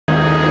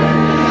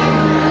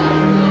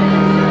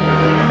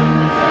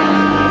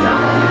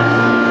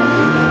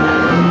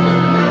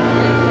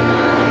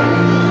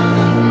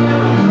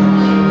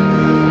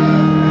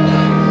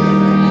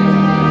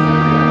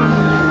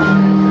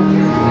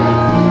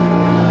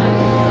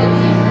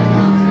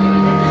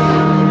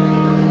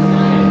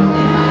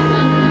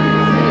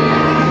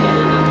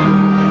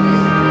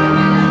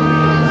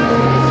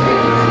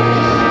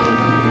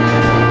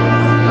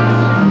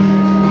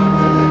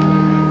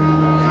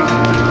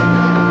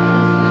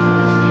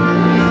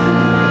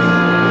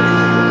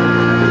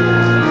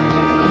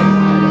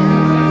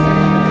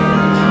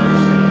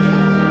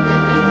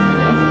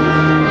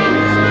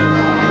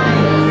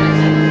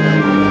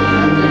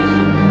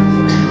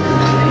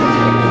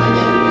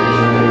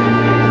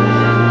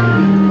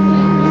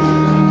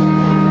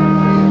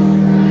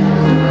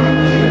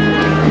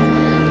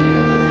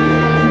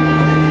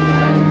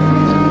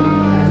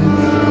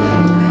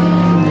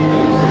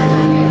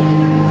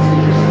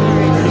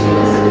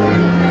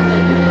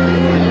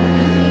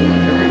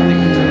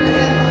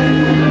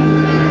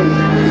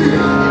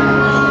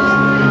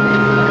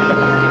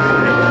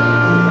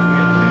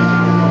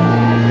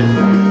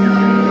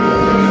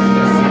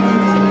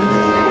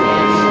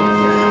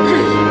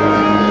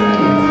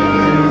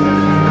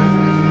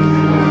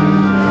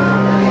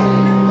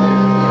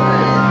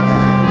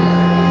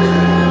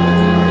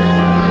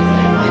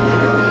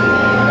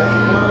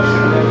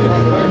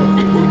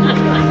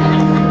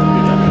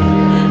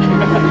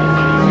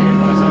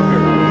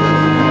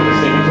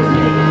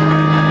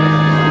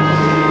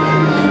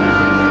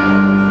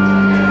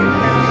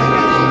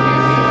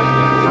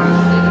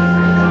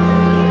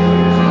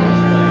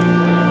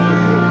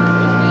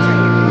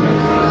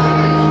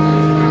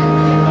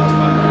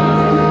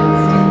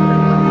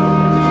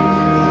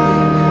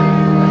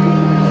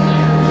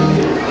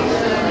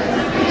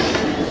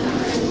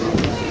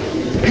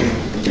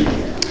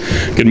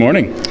Good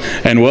morning,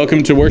 and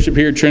welcome to worship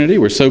here at Trinity.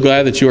 We're so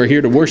glad that you are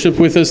here to worship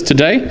with us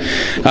today.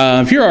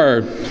 If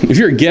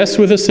you're a guest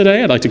with us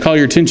today, I'd like to call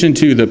your attention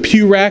to the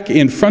pew rack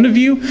in front of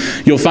you.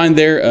 You'll find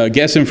there a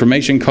guest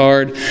information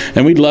card,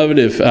 and we'd love it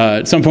if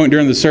at some point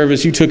during the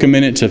service you took a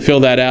minute to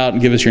fill that out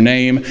and give us your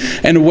name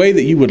and a way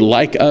that you would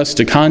like us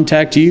to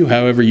contact you,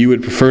 however you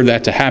would prefer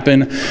that to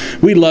happen.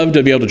 We'd love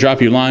to be able to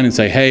drop you a line and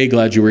say, hey,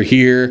 glad you were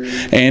here,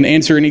 and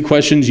answer any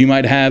questions you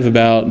might have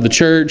about the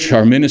church,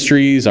 our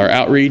ministries, our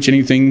outreach,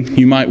 anything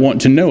you might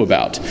want to know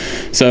about.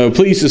 So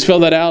please just fill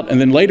that out, and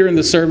then later in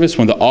the service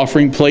when the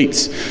offering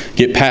plates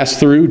get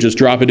passed through, just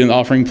drop it in the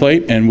offering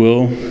plate and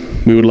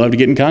we would love to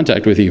get in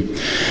contact with you.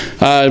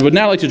 I would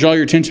now like to draw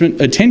your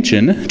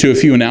attention to a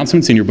few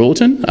announcements in your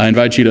bulletin. I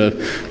invite you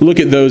to look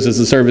at those as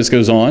the service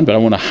goes on, but I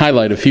want to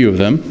highlight a few of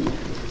them.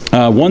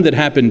 One that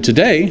happened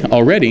today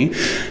already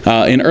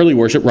in early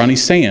worship, Ronnie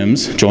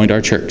Sams joined our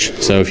church.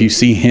 So if you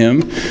see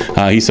him,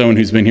 he's someone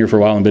who's been here for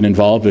a while and been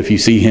involved, but if you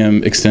see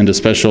him, extend a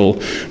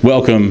special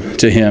welcome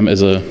to him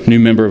as a new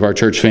member of our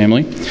church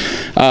family.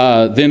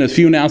 Then a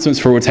few announcements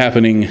for what's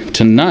happening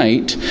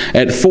tonight.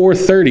 At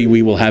 4:30,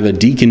 we will have a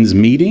deacons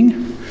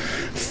meeting,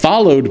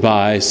 followed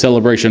by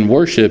celebration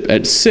worship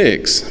at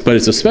 6, but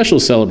it's a special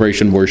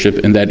celebration worship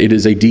in that it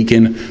is a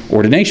deacon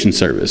ordination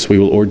service. We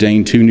will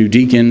ordain 2 new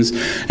deacons,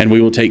 and we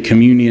will take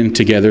communion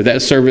together.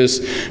 That service,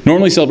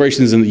 normally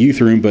celebration is in the youth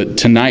room, but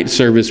tonight's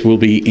service will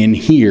be in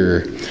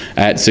here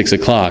at 6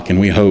 o'clock, and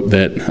we hope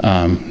that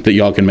that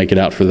y'all can make it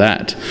out for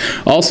that.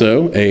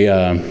 Also,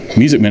 a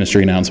music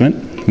ministry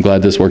announcement. I'm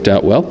glad this worked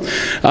out well.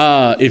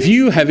 If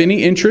you have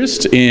any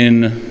interest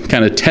in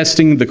kind of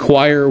testing the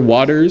choir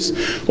waters,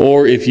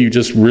 or if you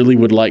just really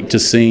would like to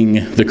sing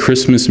the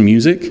Christmas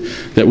music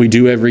that we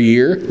do every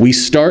year, we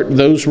start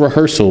those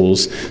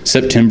rehearsals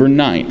September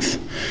 9th.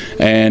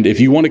 And if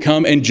you want to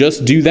come and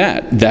just do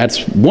that,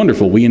 that's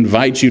wonderful. We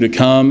invite you to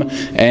come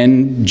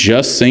and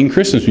just sing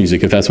Christmas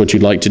music if that's what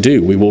you'd like to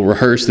do. We will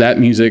rehearse that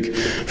music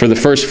for the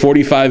first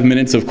 45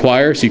 minutes of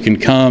choir, so you can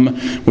come,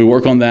 we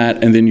work on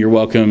that, and then you're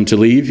welcome to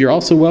leave. You're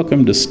also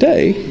welcome to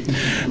stay,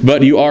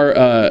 but you are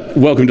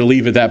welcome to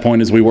leave at that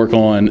point as we work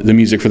on the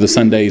music for the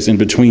Sundays in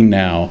between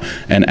now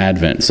and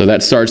Advent. So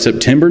that starts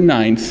September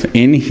 9th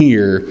in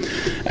here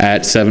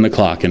at 7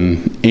 o'clock,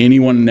 and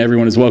anyone and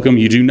everyone is welcome.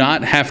 You do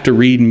not have to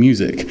read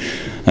music.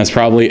 That's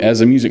probably,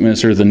 as a music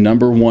minister, the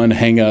number one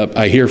hang-up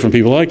I hear from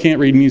people. I can't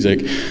read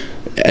music.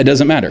 It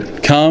doesn't matter.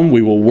 Come,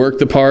 we will work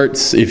the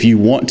parts. If you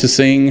want to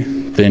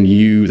sing,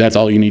 then that's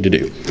all you need to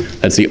do.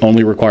 That's the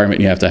only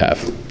requirement you have to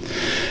have.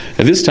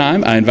 At this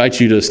time, I invite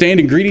you to stand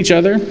and greet each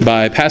other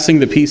by passing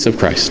the peace of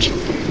Christ.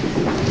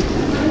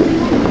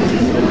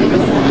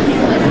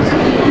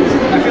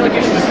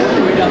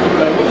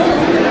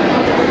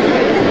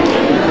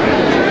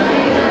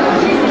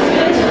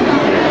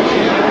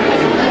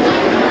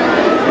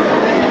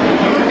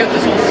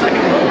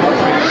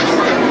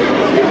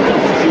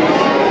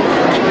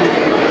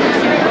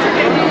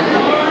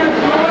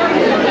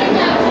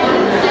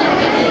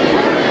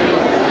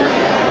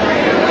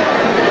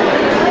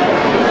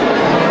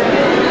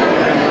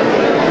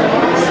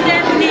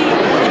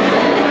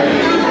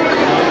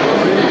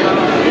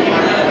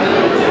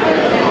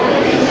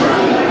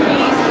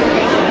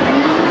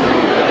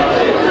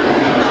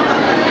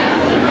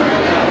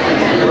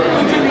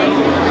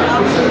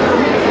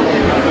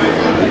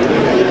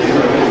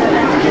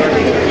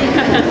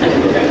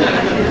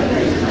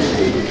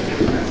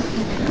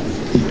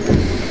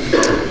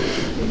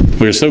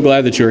 We are so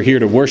glad that you are here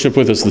to worship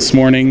with us this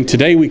morning.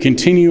 Today we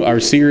continue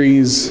our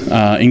series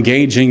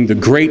engaging the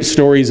great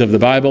stories of the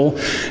Bible,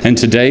 and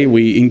today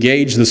we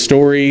engage the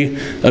story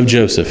of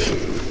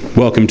Joseph.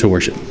 Welcome to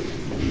worship.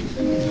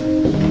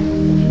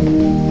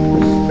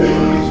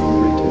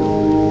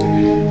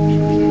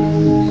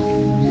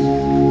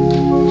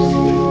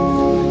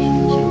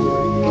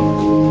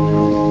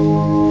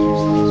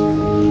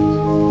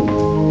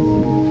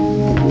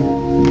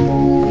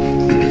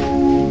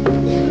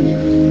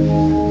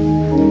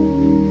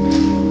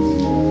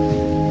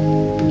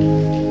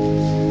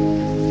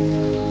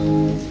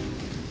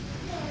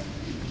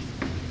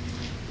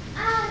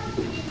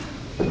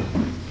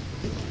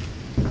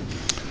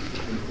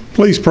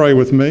 Please pray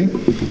with me.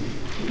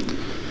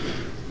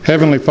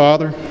 Heavenly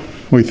Father,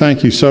 we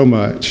thank you so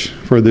much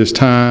for this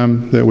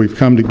time that we've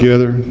come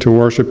together to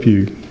worship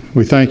you.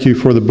 We thank you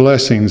for the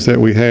blessings that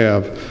we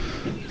have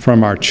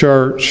from our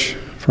church,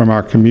 from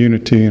our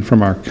community, and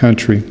from our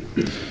country.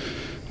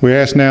 We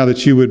ask now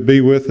that you would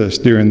be with us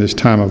during this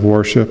time of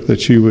worship,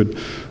 that you would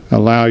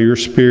allow your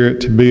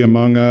Spirit to be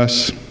among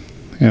us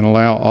and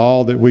allow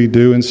all that we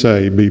do and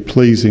say be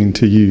pleasing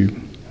to you.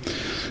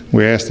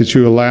 We ask that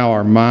you allow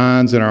our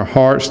minds and our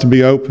hearts to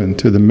be open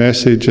to the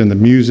message and the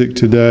music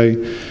today,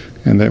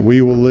 and that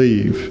we will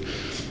leave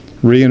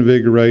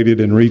reinvigorated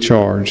and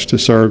recharged to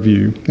serve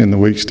you in the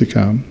weeks to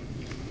come.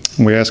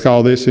 And we ask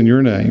all this in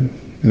your name,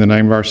 in the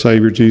name of our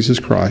Savior, Jesus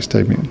Christ.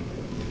 Amen.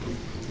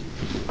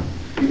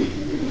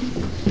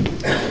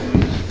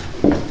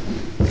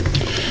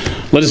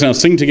 Let us now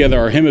sing together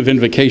our hymn of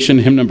invocation,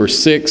 hymn number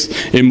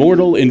 6,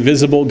 Immortal,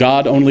 Invisible,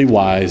 God Only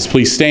Wise.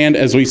 Please stand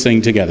as we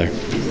sing together.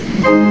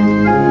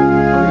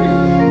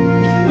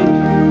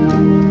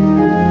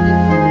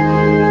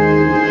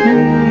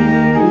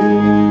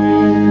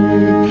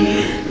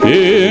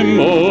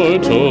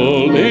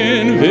 Immortal,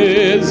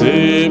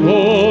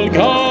 invisible,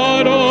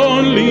 God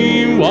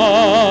only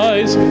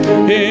wise,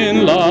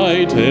 in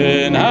light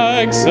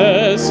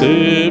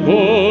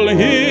inaccessible,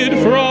 hid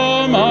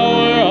from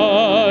our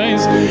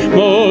eyes,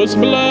 most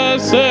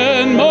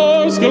blessed,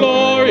 most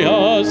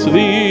glorious,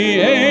 the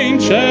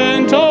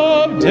Ancient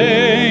of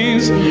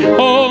Days,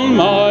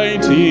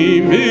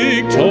 Almighty,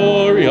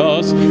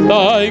 victorious,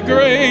 thy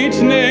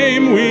great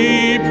name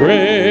we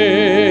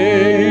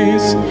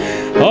praise.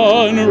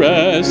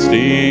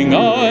 Unresting,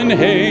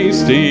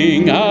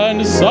 unhasting,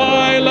 and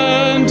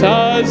silent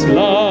as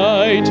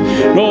light,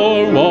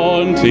 nor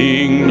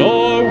wanting,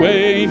 nor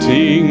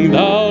waiting,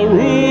 thou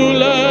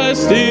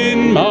rulest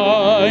in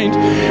might.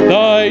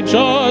 Thy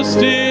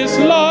justice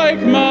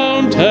like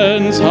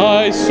mountains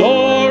high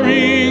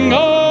soaring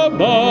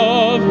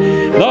above,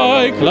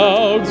 thy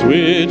clouds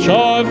which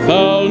are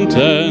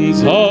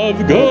fountains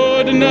of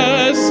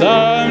goodness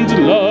and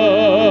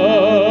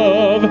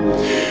love.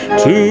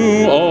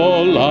 To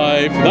all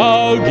life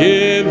thou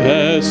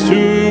givest,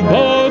 to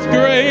both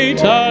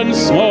great and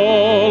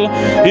small.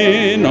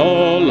 In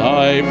all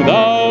life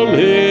thou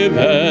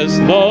livest,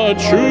 the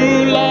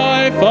true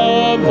life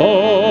of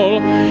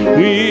all.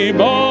 We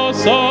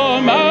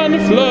blossom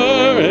and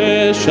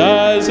flourish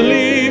as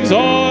leaves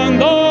on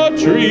the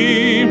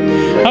tree,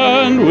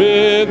 and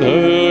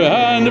wither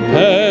and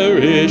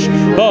perish,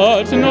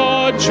 but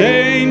not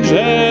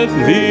changeth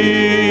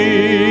thee.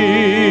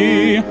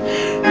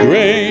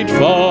 Great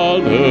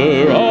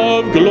Father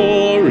of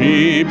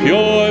glory,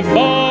 pure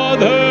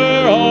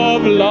Father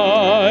of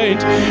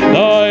light,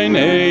 thine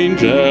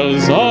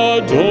angels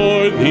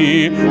adore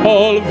thee,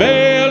 all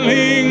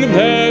veiling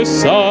their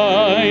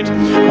sight.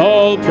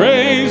 All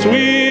praise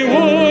we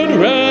would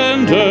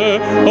render,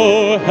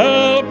 oh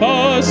help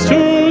us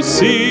to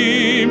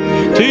see,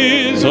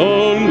 'tis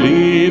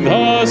only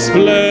the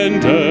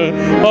splendor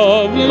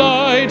of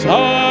light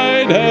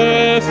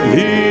hideth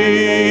thee.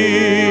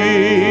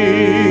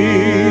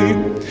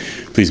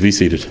 Please be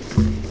seated.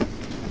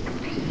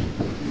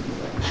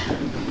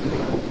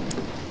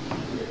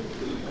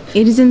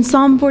 It is in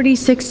Psalm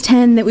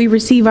 46:10 that we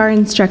receive our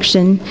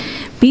instruction,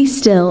 "Be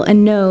still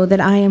and know that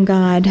I am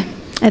God."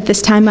 At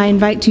this time, I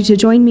invite you to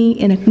join me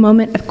in a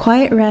moment of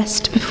quiet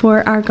rest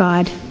before our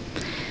God.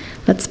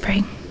 Let's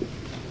pray.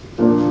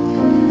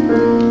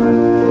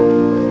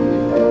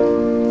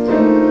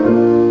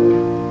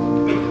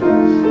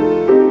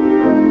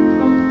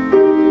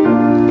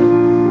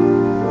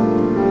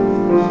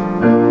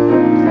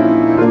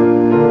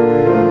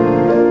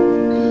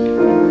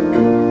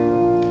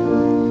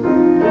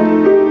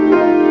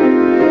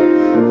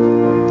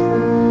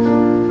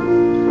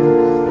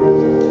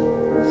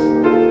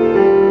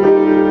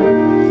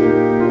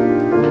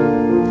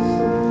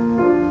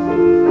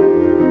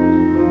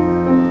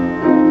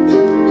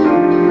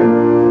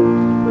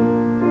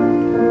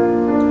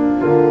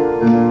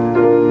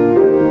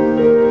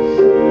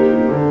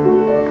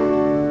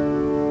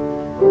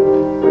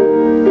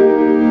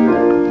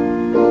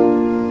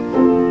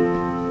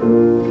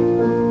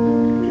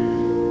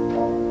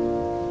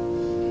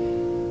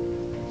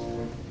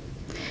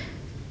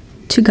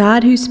 To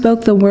God who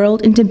spoke the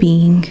world into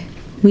being,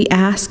 we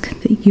ask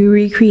that you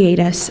recreate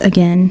us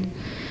again.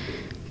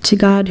 To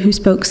God who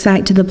spoke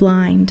sight to the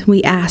blind,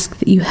 we ask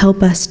that you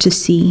help us to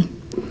see.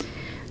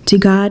 To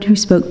God who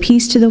spoke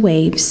peace to the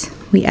waves,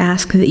 we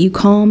ask that you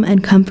calm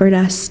and comfort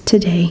us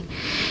today.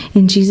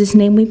 In Jesus'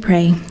 name we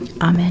pray.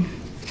 Amen.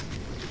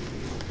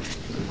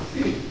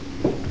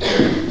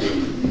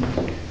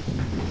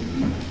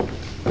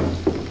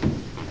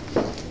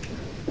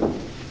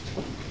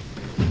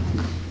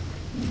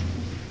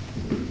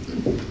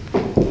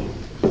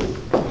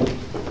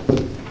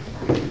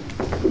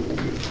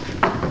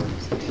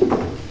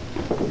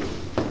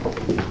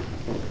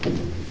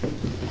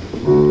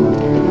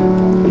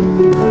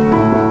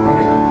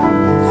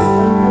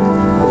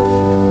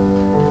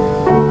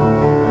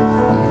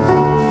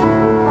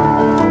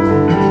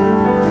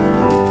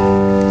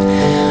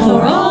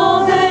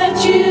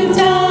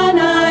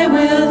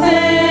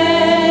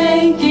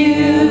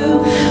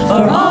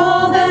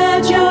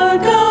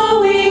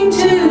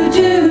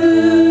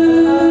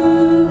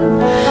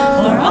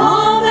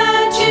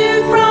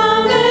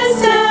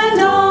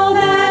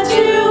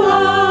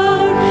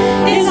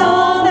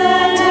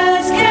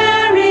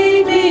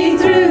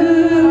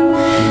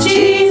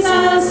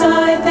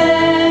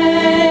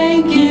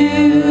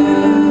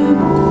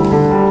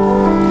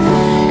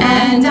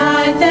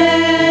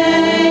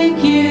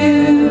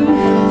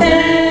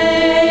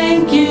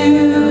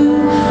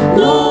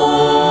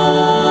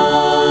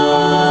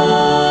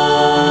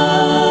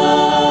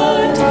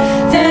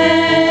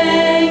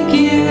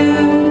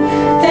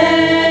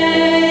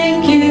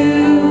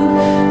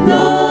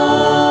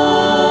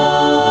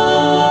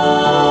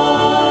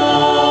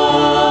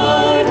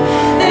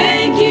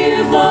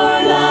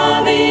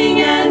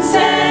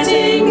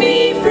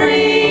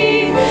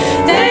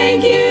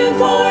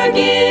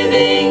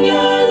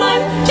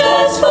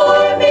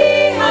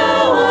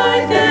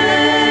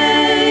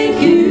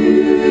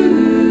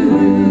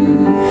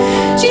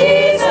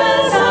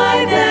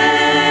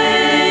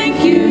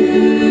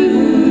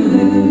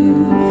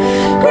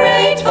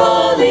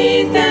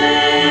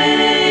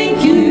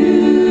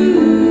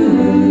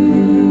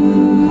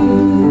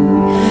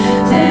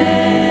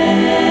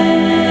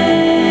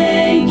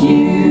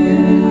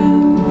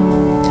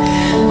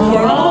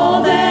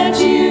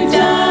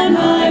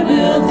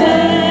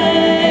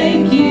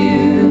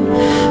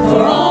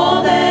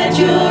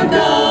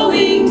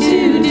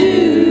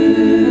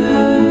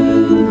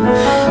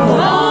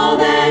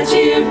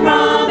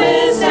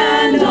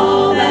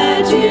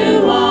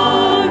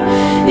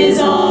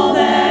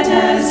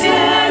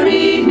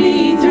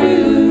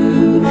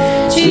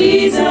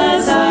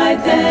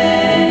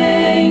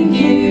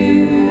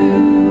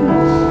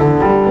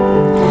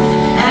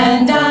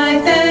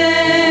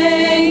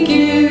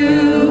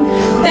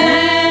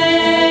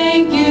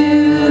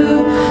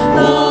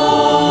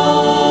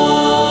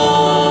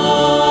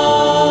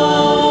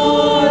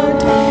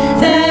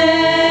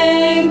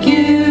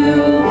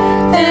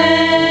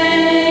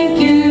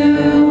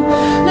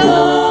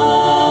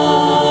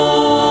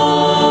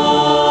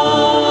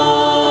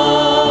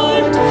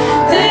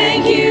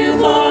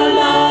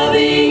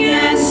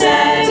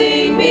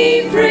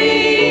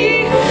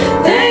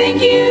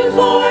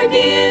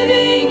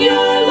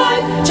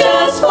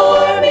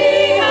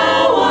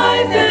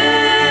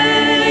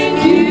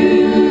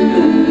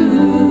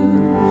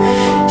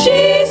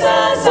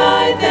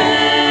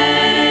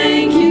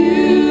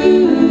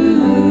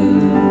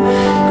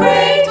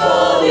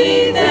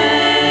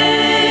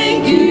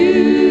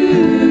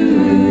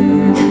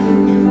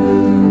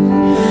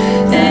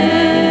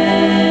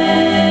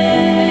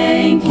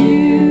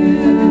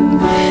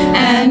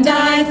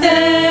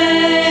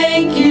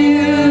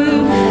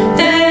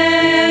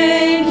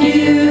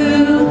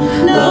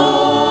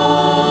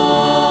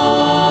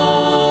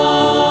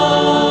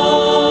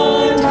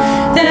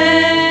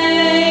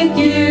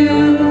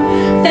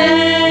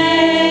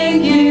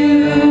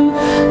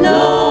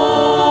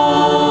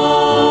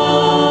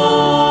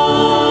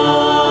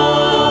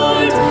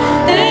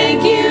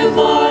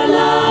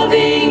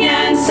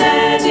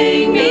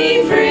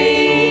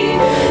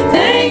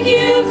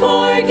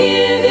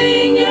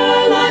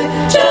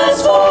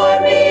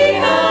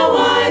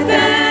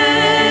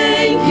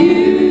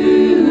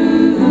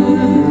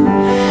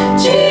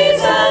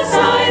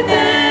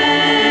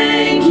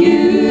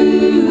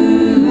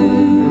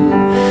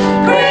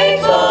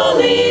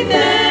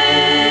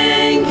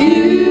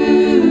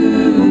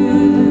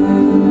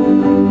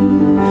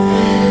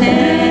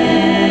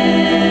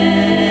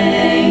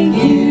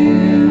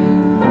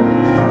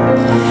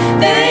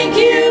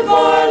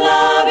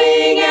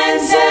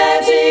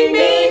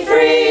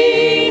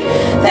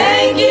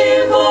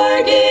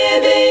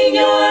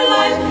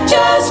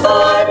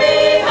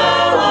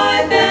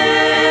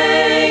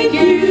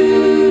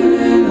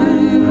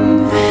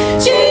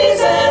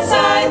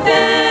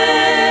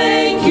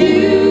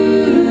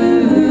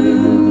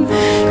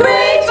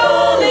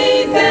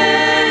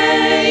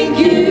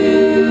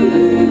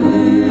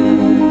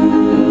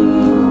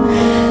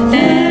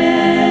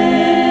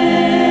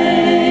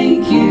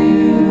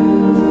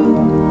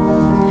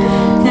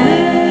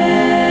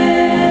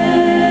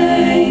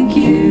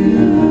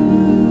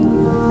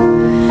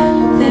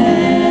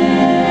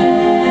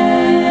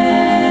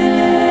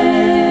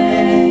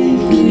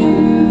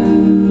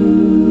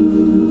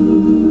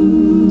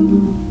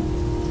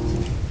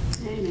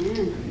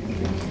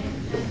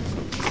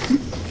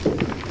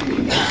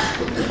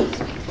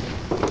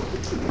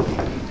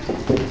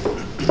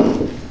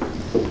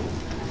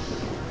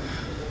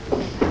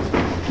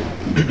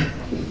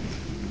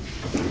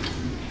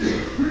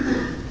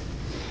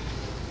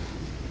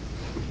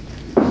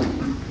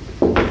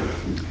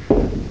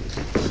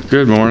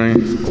 Good morning.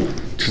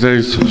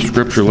 Today's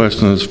scripture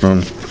lesson is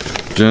from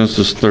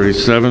Genesis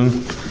 37,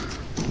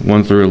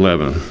 1 through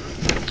 11.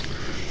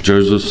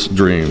 Joseph's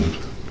dream.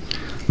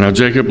 Now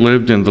Jacob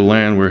lived in the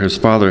land where his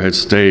father had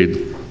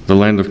stayed, the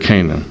land of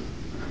Canaan.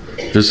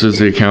 This is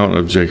the account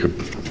of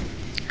Jacob.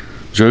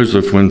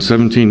 Joseph, when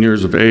 17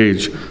 years of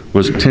age,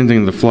 was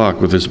tending the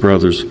flock with his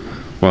brothers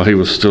while he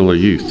was still a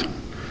youth,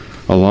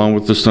 along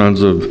with the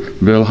sons of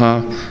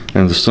Bilhah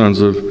and the sons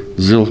of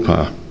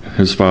Zilpah,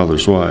 his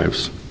father's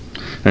wives.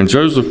 And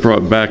Joseph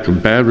brought back a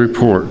bad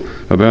report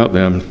about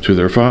them to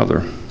their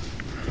father.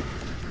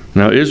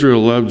 Now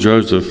Israel loved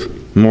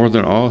Joseph more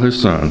than all his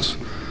sons,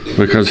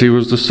 because he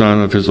was the son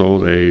of his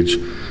old age,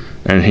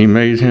 and he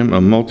made him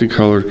a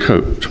multicolored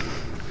coat.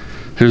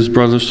 His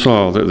brothers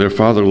saw that their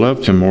father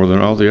loved him more than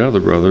all the other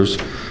brothers,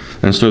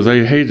 and so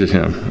they hated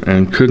him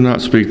and could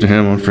not speak to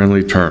him on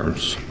friendly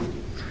terms.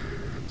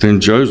 Then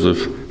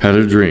Joseph had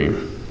a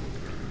dream,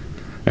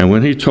 and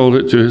when he told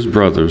it to his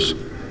brothers,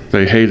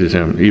 they hated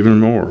him even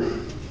more.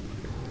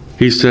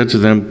 He said to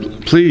them,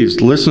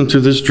 "Please listen to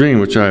this dream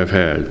which I have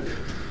had.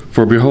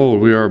 For behold,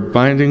 we are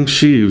binding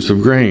sheaves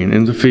of grain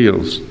in the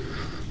fields.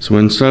 So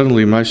when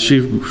suddenly my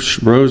sheaf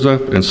rose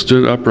up and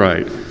stood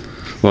upright,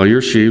 while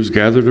your sheaves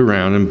gathered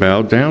around and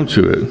bowed down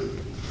to it."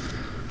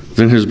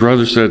 Then his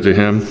brother said to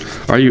him,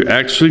 "Are you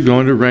actually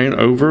going to reign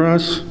over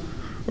us?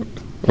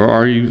 Or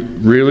are you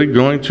really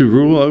going to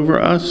rule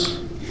over us?"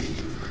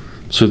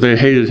 So they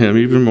hated him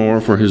even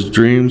more for his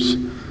dreams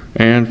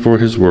and for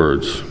his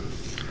words.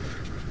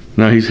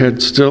 Now he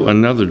had still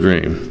another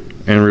dream,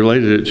 and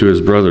related it to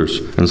his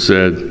brothers, and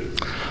said,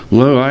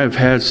 "Lo, I have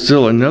had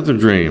still another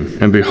dream,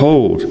 and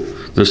behold,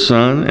 the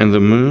sun and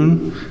the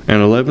moon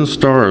and 11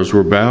 stars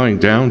were bowing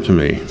down to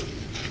me."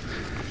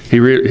 He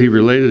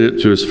related it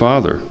to his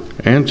father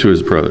and to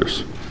his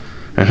brothers.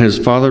 And his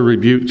father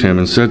rebuked him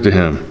and said to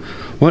him,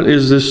 "What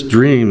is this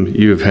dream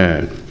you have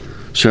had?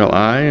 Shall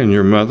I and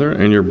your mother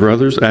and your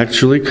brothers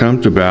actually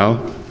come to bow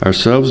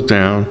ourselves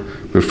down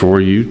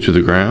before you to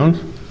the ground?"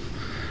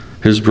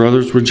 His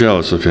brothers were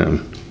jealous of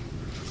him,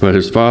 but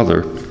his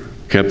father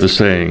kept the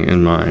saying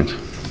in mind.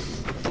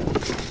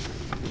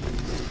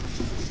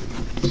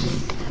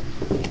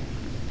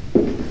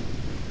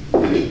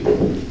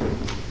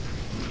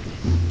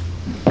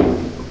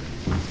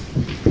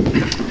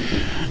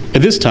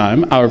 At this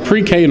time, our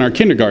pre-K and our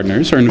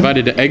kindergartners are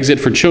invited to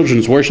exit for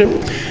children's worship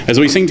as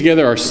we sing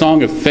together our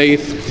song of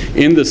faith,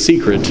 "In the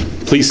Secret."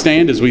 Please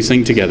stand as we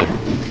sing together.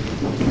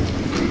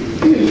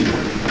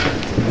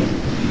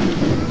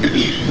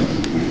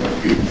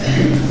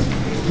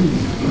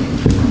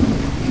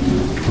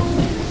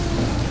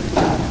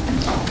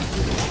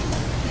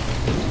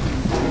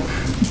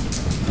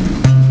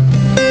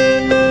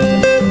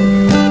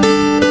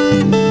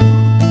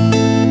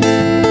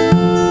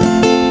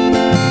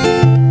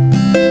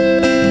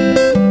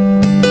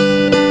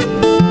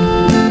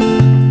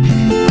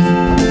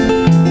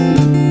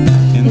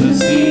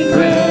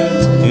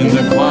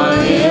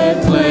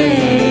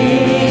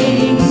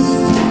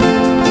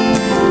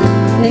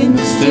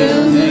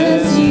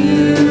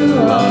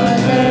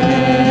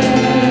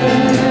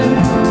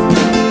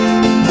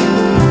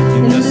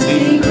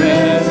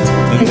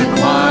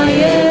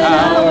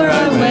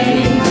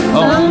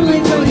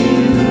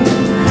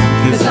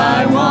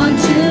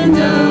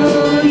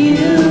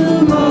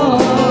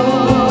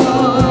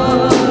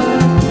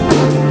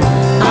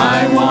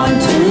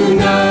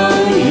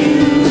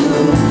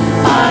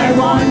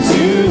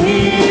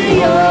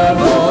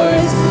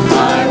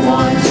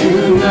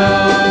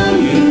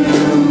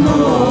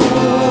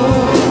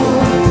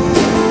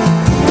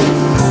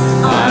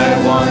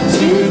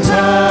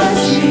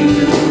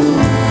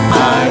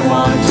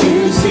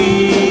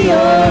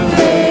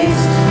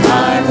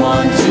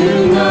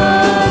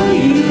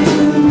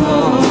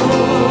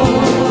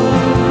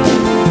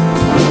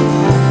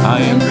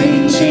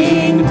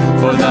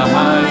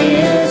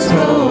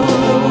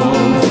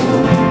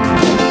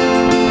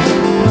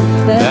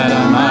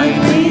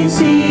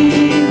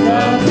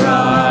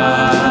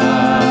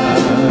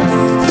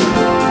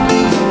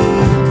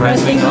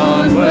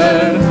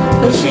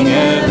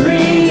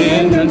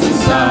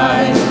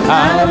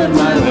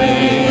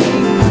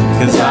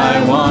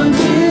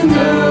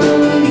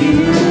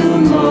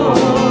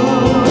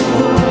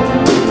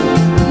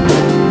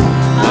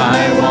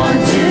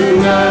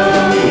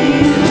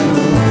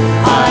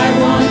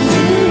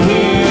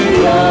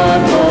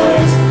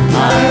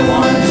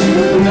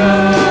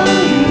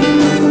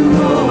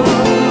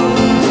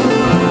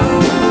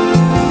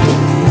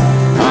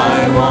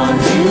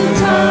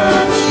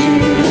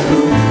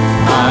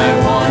 I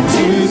want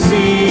to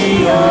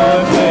see your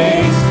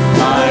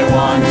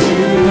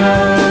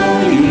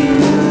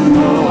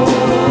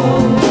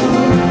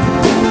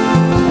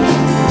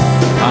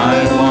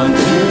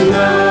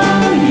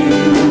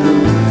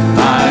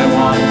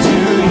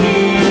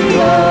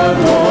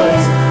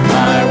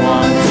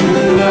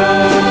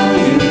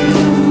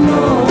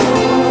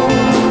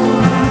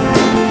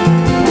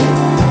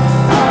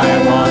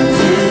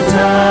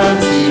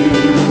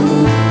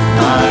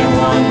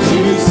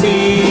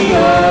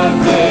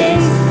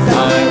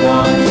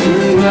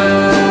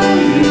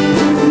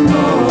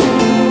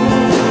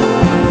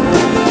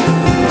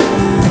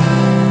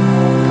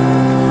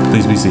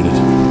Please be seated.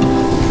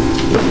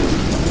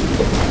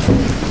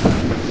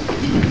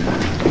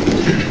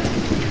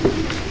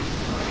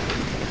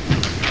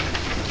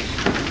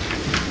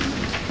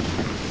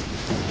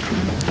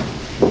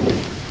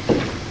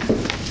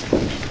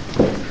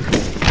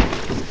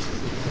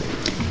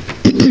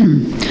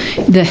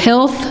 The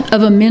health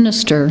of a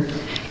minister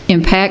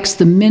impacts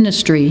the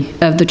ministry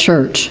of the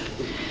church,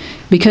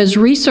 because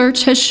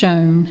research has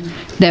shown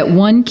that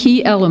one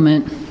key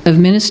element of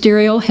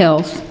ministerial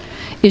health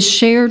is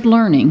shared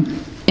learning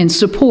and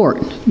support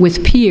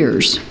with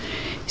peers.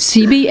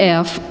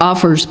 CBF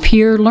offers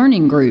peer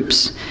learning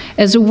groups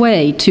as a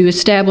way to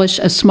establish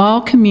a small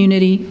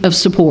community of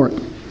support.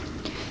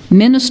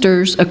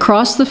 Ministers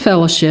across the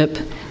fellowship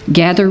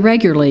gather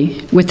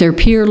regularly with their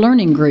peer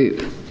learning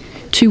group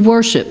to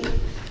worship,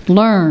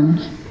 learn,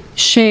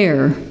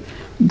 share,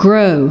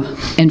 grow,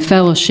 and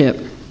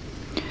fellowship.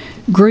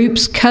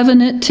 Groups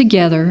covenant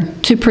together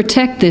to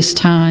protect this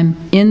time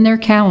in their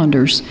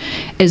calendars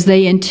as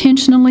they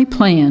intentionally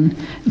plan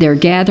their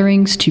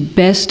gatherings to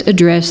best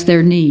address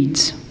their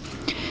needs.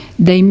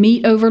 They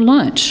meet over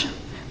lunch,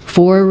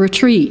 for a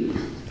retreat,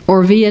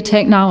 or via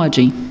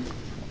technology.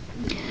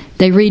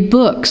 They read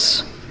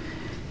books,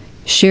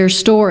 share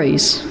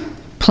stories,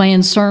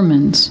 plan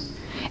sermons,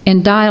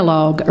 and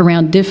dialogue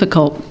around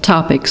difficult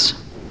topics.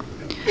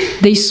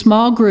 These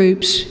small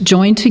groups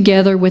join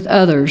together with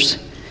others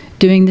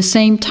doing the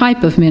same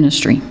type of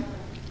ministry,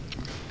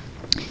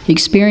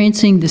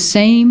 experiencing the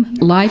same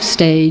life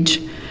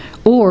stage,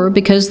 or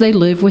because they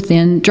live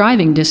within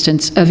driving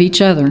distance of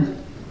each other.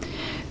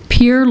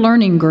 Peer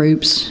learning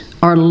groups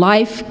are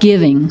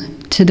life-giving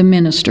to the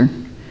minister,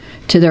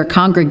 to their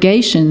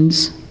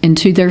congregations, and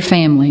to their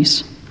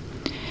families.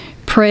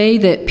 Pray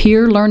that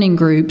peer learning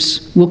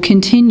groups will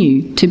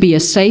continue to be a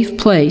safe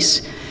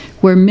place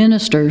where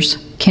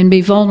ministers can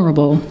be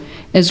vulnerable,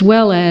 as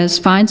well as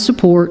find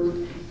support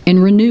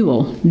and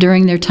renewal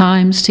during their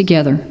times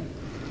together.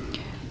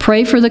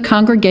 Pray for the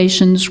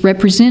congregations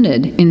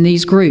represented in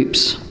these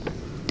groups.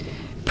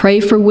 Pray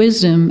for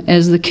wisdom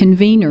as the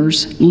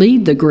conveners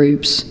lead the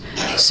groups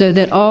so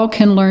that all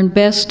can learn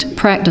best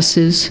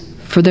practices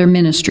for their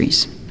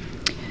ministries.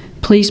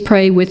 Please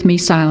pray with me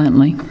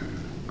silently.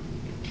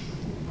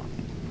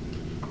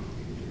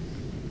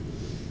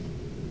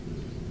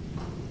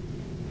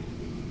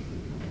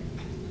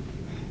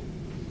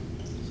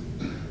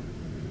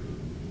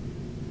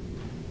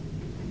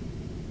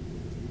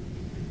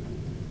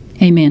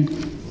 Amen.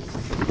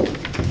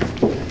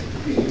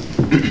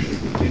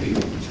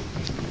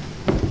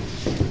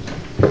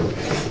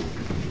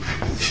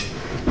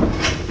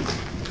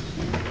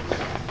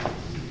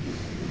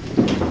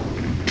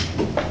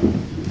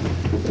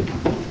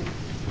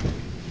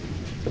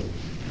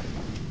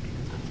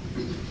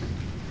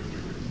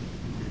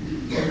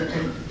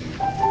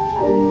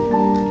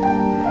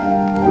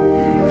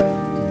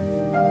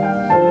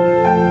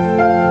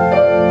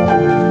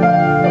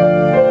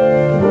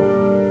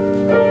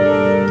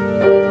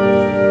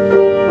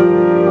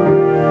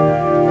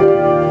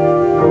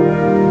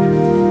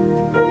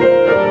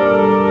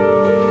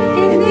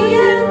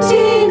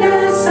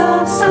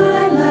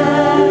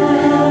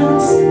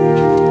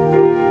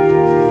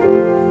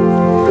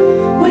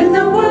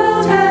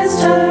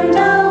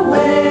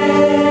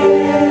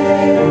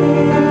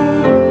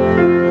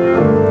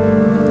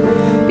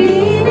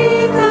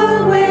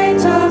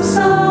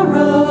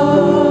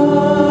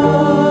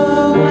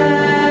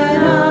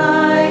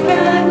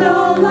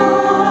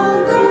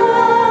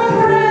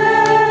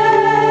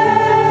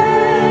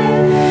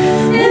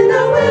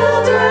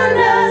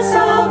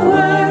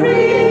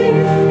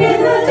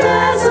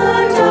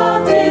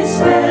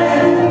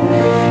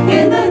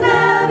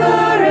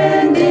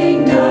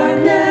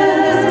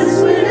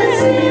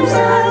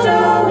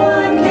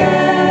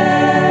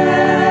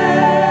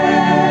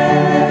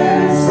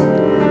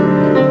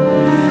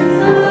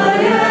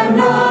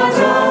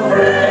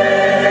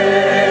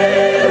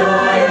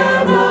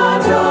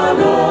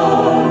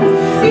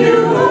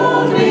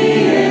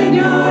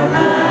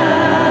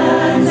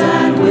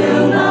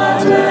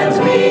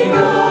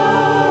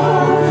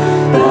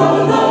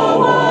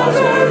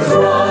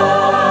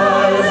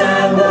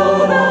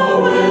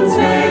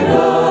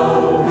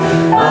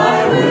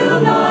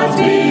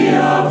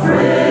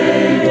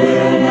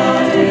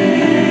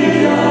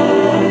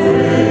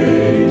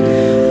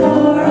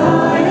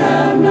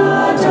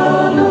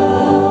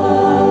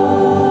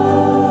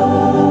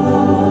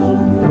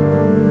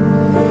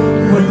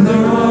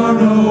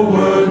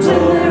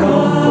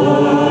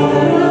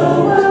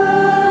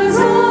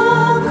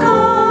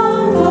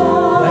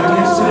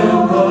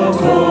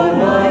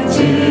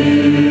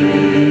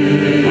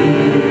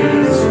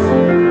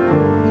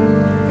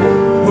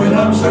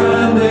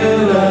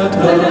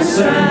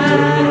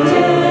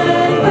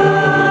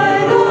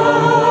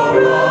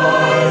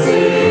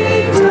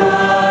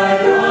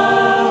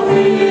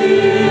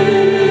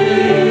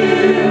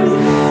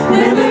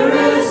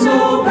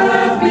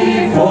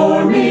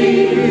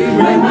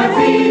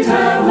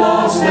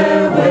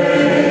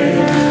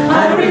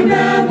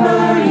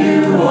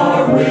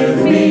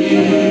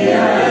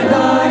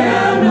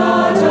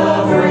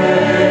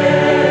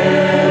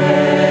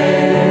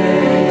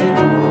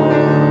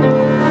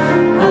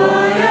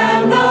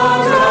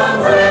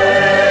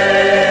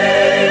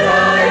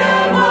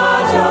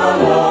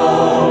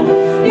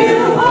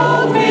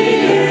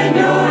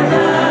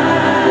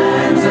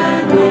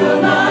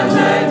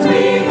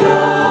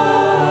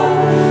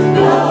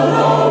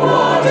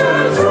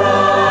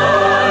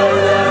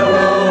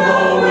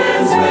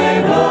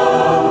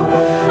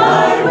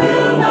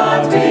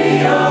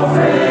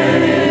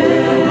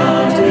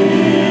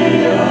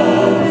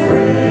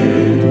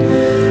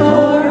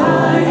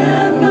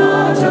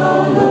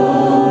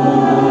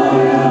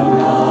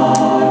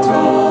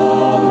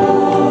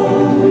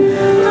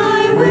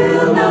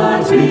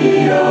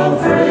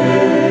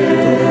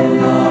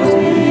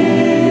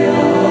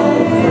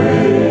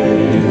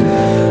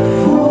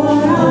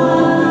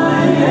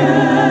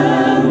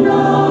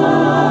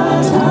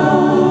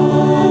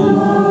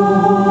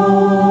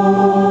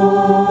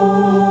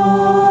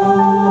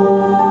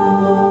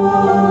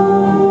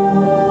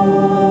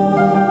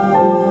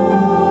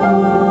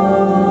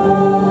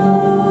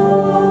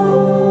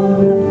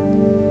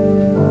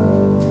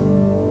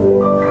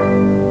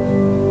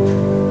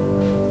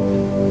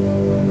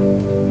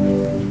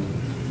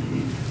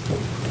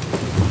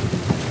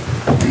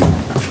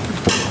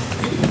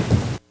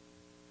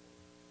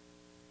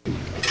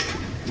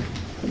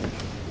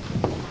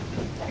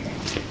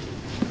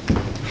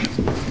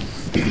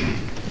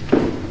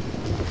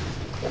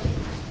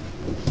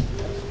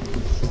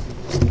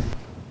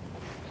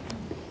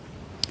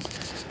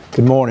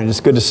 Good morning.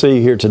 It's good to see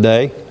you here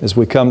today as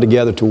we come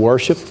together to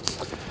worship.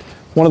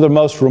 One of the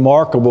most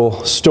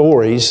remarkable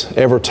stories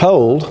ever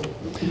told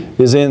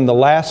is in the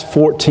last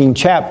 14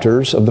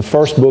 chapters of the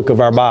first book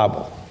of our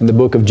Bible, in the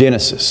book of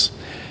Genesis.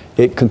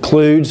 It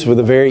concludes with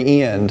the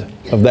very end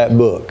of that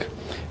book.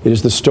 It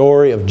is the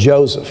story of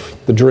Joseph,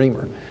 the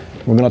dreamer.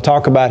 We're going to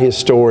talk about his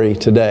story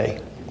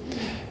today.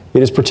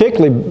 It is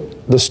particularly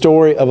the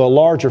story of a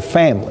larger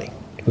family,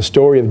 the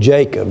story of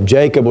Jacob.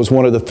 Jacob was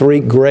one of the three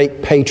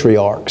great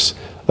patriarchs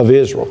of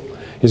Israel.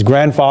 His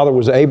grandfather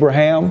was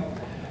Abraham,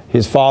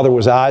 his father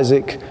was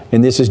Isaac,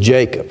 and this is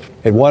Jacob.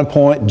 At one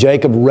point,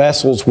 Jacob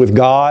wrestles with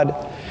God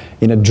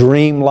in a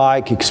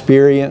dreamlike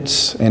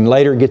experience and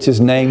later gets his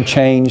name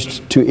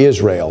changed to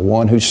Israel,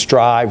 one who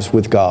strives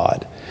with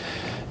God.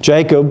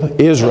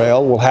 Jacob,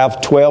 Israel, will have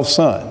 12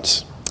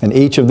 sons, and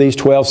each of these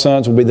 12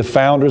 sons will be the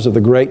founders of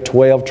the great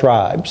 12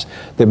 tribes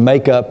that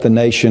make up the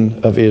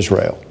nation of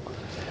Israel.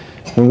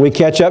 When we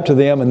catch up to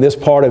them in this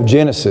part of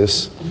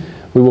Genesis,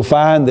 we will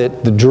find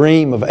that the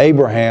dream of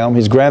Abraham,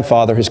 his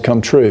grandfather, has come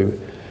true.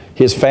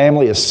 His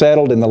family is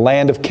settled in the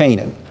land of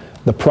Canaan,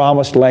 the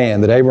promised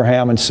land that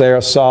Abraham and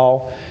Sarah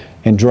saw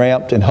and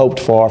dreamt and hoped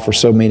for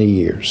so many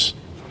years.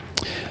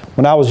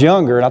 When I was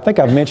younger, and I think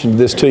I've mentioned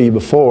this to you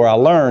before, I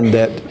learned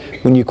that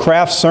when you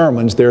craft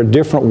sermons, there are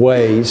different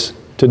ways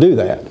to do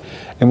that.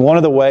 And one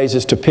of the ways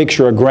is to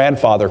picture a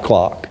grandfather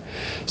clock,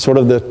 sort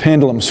of the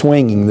pendulum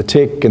swinging, the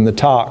tick and the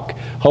tock.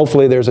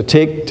 Hopefully there's a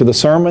tick to the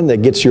sermon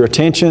that gets your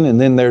attention,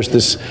 and then there's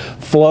this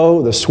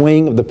flow, the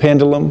swing of the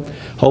pendulum.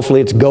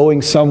 Hopefully it's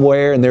going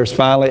somewhere, and there's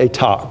finally a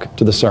tock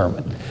to the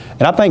sermon.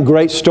 And I think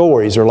great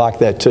stories are like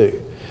that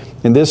too.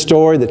 In this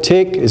story, the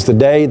tick is the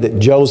day that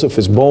Joseph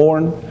is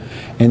born,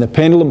 and the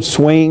pendulum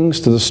swings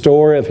to the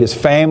story of his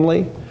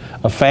family,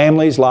 a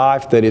family's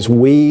life that is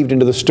weaved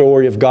into the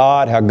story of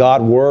God, how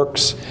God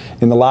works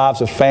in the lives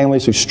of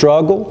families who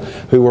struggle,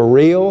 who are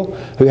real,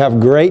 who have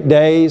great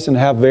days and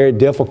have very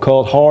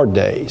difficult, hard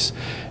days.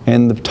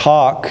 And the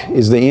talk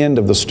is the end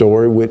of the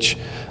story, which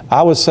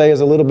I would say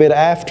is a little bit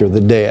after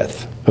the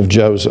death of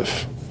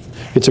Joseph.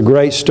 It's a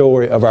great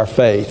story of our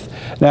faith.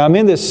 Now, I'm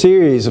in this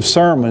series of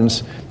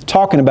sermons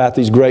talking about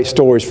these great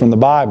stories from the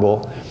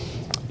Bible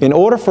in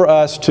order for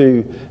us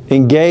to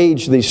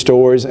engage these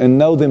stories and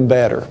know them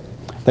better.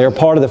 They are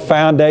part of the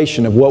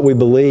foundation of what we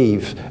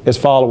believe as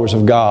followers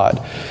of God.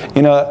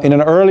 In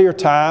an earlier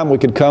time, we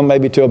could come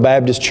maybe to a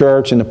Baptist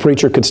church and the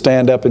preacher could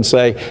stand up and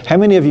say, how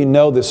many of you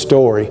know this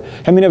story?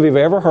 How many of you have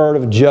ever heard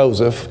of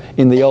Joseph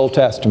in the Old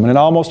Testament? And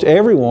almost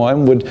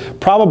everyone would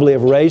probably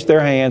have raised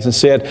their hands and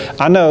said,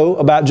 I know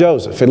about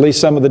Joseph, at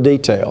least some of the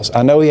details.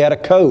 I know he had a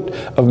coat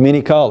of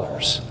many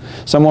colors.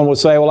 Someone would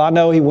say, well, I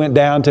know he went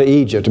down to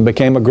Egypt and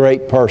became a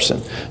great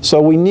person.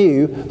 So we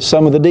knew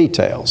some of the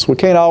details. We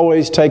can't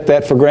always take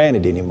that for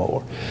granted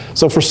anymore.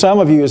 So for some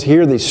of you as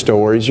hear these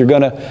stories, you're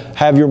going to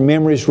have your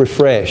memories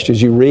refreshed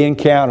as you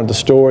re-encounter the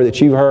story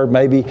that you've heard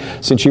maybe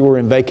since you were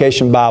in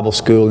vacation Bible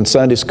school and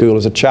Sunday school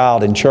as a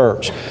child in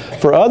church.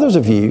 For others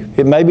of you,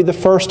 it may be the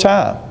first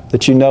time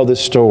that you know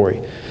this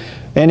story.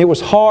 And it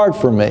was hard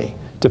for me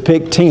to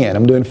pick 10.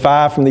 I'm doing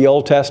 5 from the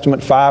Old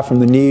Testament, 5 from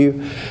the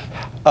New.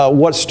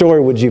 What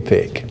story would you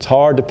pick? It's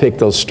hard to pick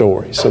those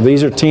stories. So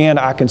these are 10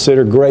 I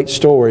consider great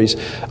stories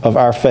of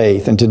our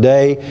faith. And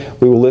today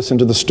we will listen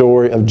to the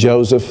story of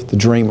Joseph the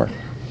dreamer.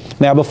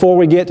 Now before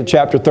we get to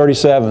chapter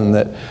 37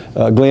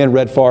 that Glenn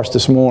read for us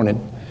this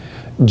morning,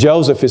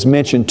 Joseph is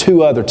mentioned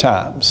 2 other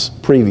times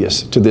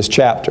previous to this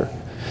chapter.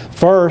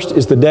 First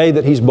is the day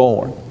that he's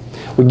born.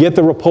 We get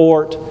the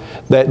report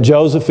that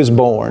Joseph is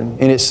born,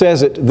 and it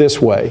says it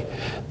this way: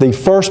 the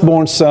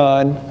firstborn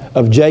son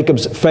of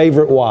Jacob's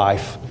favorite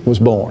wife was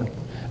born.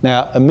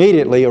 Now,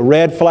 immediately a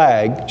red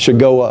flag should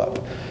go up.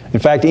 In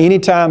fact, any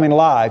time in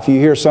life you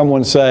hear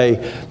someone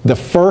say, the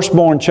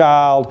firstborn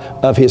child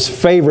of his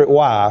favorite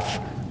wife,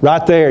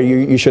 right there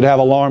you should have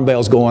alarm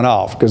bells going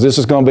off, because this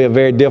is going to be a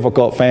very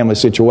difficult family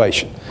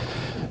situation.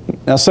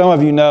 Now, some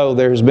of you know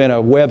there's been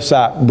a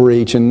website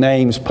breach and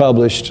names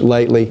published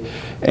lately,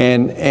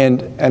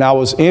 and I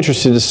was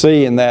interested to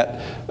see in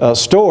that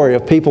story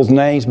of people's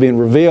names being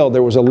revealed.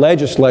 There was a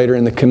legislator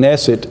in the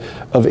Knesset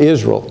of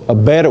Israel, a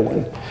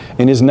Bedouin,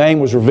 and his name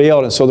was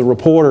revealed, and so the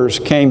reporters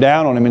came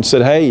down on him and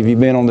said, hey, have you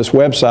been on this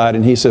website?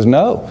 And he says,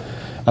 no.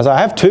 I said, I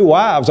have 2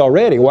 wives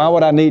already. Why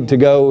would I need to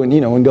go and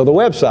go to the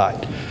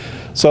website?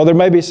 So there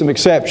may be some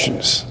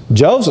exceptions.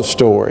 Joseph's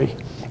story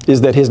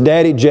is that his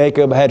daddy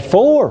Jacob had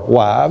 4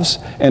 wives,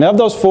 and of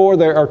those 4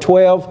 there are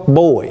 12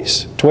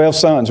 boys, 12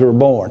 sons who were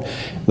born.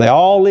 They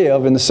all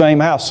live in the same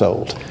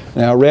household.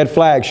 Now a red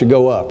flag should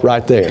go up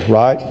right there,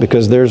 right?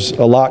 Because there's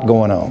a lot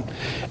going on.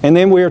 And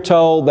then we are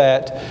told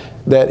that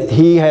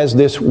he has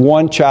this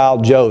one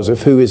child,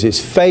 Joseph, who is his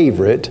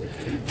favorite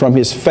from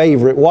his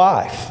favorite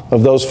wife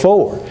of those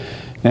 4.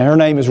 Now her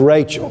name is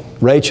Rachel.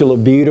 Rachel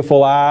of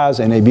beautiful eyes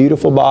and a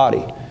beautiful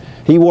body.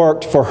 He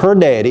worked for her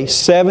daddy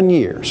 7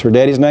 years. Her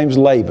daddy's name is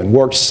Laban.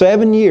 Worked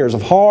 7 years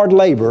of hard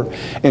labor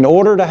in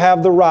order to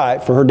have the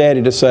right for her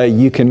daddy to say,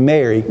 you can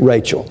marry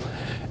Rachel.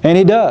 And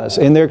he does.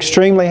 And they're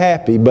extremely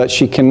happy, but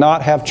she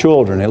cannot have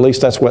children. At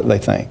least that's what they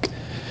think.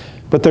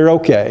 but they're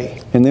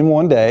okay. And then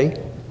one day,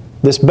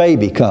 this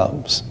baby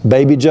comes,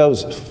 baby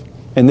Joseph,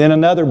 and then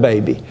another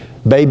baby,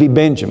 baby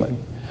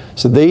Benjamin.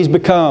 So these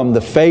become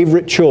the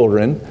favorite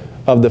children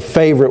of the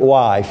favorite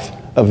wife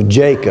of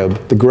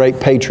Jacob, the great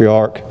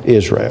patriarch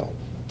Israel.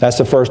 That's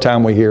the first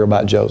time we hear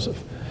about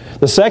Joseph.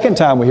 The second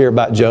time we hear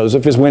about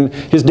Joseph is when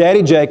his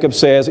daddy Jacob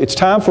says, it's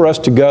time for us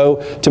to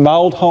go to my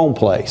old home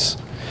place.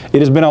 It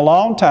has been a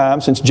long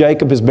time since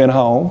Jacob has been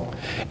home,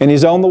 and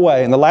he's on the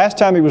way. And the last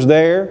time he was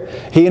there,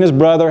 he and his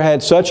brother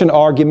had such an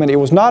argument, it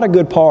was not a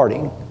good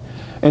parting.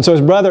 And so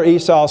his brother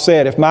Esau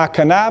said, if my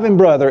conniving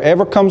brother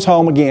ever comes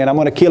home again, I'm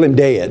going to kill him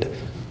dead.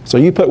 So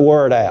you put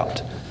word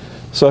out.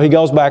 So he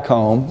goes back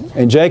home,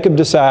 and Jacob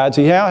decides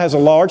he now has a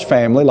large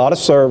family, a lot of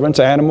servants,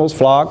 animals,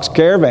 flocks,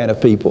 caravan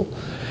of people.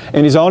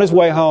 And he's on his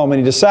way home, and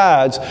he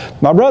decides,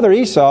 my brother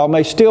Esau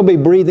may still be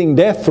breathing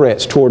death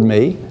threats toward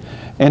me,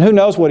 and who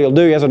knows what he'll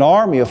do. He has an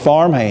army of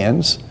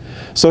farmhands.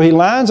 So he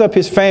lines up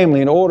his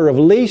family in order of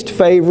least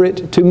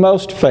favorite to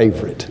most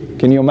favorite.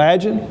 Can you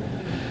imagine?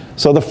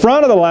 So the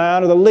front of the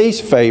line are the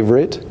least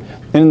favorite,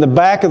 and in the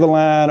back of the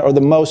line are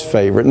the most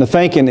favorite. And the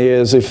thinking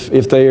is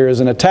if there is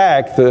an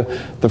attack, the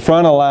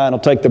front of the line will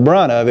take the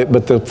brunt of it,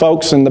 but the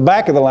folks in the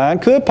back of the line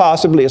could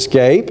possibly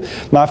escape.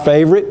 My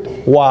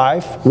favorite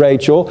wife,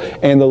 Rachel,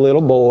 and the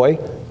little boy,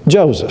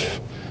 Joseph.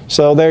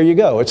 So there you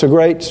go. It's a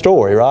great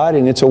story, right?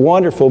 And it's a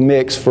wonderful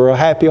mix for a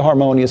happy,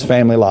 harmonious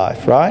family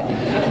life,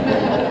 right?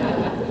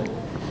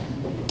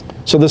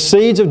 So the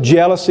seeds of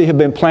jealousy have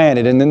been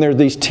planted, and then there are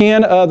these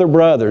 10 other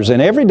brothers,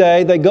 and every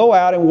day they go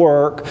out and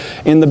work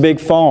in the big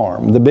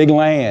farm, the big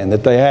land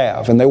that they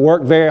have, and they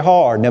work very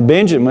hard. Now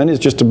Benjamin is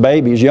just a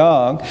baby, he's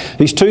young,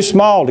 he's too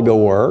small to go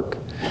work,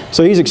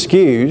 so he's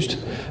excused.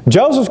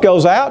 Joseph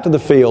goes out to the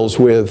fields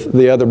with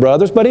the other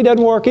brothers, but he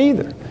doesn't work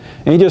either.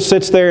 And he just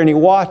sits there and he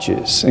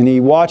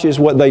watches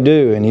what they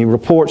do, and he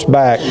reports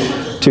back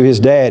to his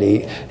daddy.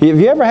 Have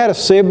you ever had a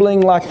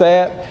sibling like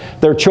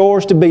that? There are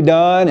chores to be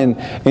done,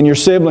 and your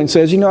sibling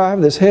says, you know, I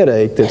have this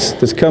headache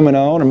that's coming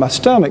on, and my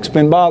stomach's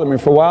been bothering me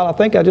for a while. I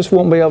think I just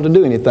won't be able to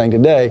do anything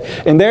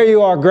today. And there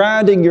you are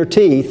grinding your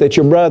teeth at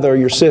your brother or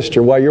your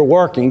sister while you're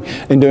working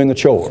and doing the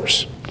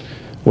chores.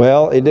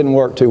 Well, it didn't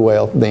work too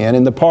well then,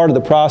 and the part of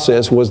the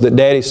process was that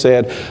Daddy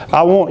said,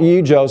 I want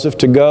you, Joseph,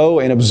 to go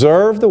and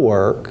observe the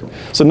work.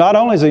 So not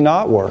only is he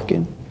not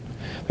working,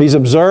 he's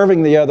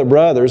observing the other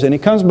brothers, and he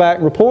comes back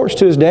and reports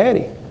to his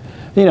daddy.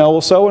 You know,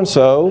 well,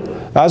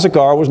 so-and-so,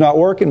 Issachar was not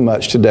working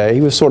much today. He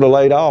was sort of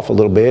laid off a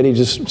little bit. He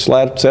just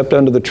slept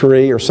under the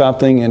tree or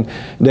something, and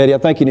Daddy, I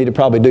think you need to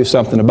probably do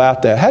something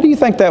about that. How do you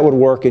think that would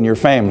work in your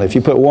family if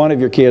you put one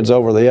of your kids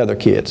over the other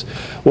kids?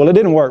 Well, it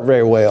didn't work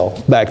very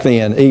well back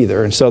then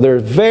either, and so they're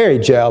very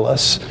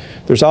jealous.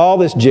 There's all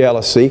this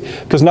jealousy,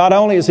 because not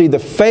only is he the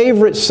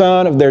favorite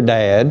son of their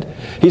dad,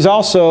 he's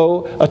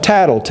also a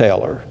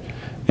tattleteller.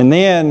 And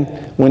then,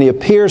 when he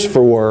appears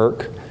for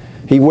work,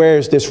 he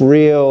wears this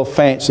real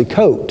fancy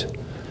coat.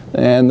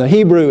 And the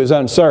Hebrew is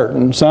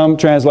uncertain. Some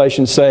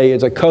translations say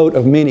it's a coat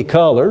of many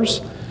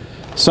colors.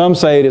 Some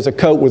say it is a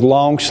coat with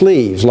long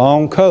sleeves,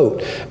 long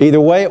coat. Either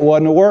way, it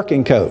wasn't a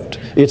working coat.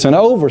 It's an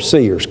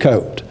overseer's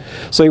coat.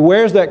 So he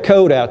wears that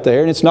coat out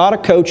there, and it's not a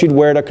coat you'd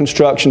wear at a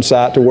construction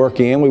site to work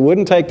in. We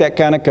wouldn't take that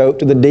kind of coat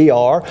to the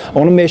DR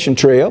on a mission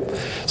trip.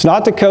 It's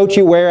not the coat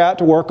you wear out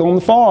to work on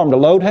the farm to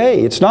load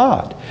hay. It's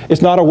not.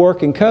 It's not a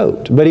working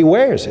coat, but he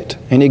wears it.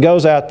 And he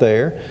goes out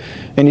there,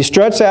 and he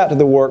struts out to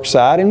the work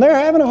site, and they're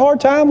having a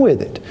hard time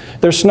with it.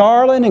 They're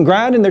snarling and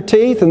grinding their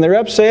teeth, and they're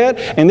upset,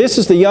 and this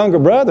is the younger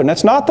brother, and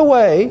that's not the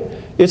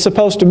way it's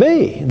supposed to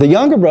be. The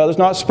younger brother's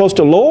not supposed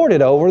to lord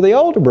it over the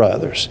older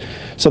brothers,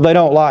 so they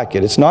don't like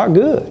it. It's not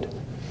good.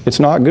 It's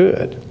not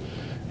good.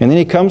 And then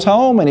he comes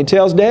home and he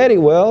tells Daddy,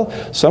 well,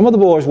 some of the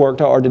boys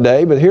worked hard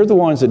today, but here's the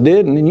ones that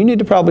didn't, and you need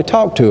to probably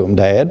talk to them,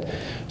 Dad.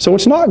 So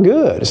it's not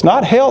good. It's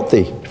not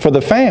healthy for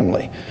the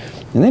family.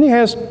 And then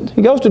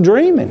he goes to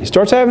dreaming. He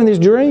starts having these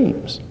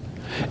dreams.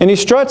 And he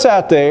struts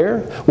out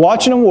there,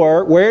 watching them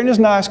work, wearing his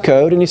nice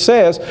coat, and he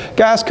says,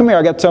 guys, come here,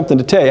 I got something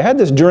to tell you. I had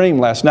this dream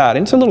last night,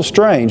 and it's a little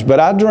strange, but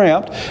I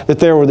dreamt that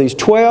there were these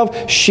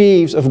 12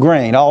 sheaves of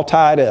grain all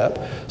tied up,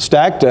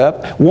 stacked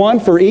up, one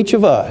for each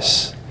of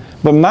us.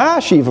 But my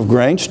sheaf of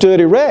grain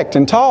stood erect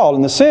and tall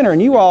in the center, and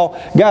you all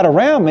got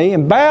around me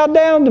and bowed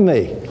down to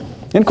me.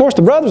 And of course,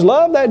 the brothers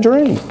loved that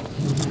dream.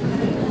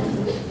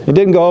 It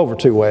didn't go over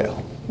too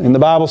well. And the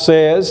Bible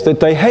says that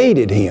they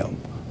hated him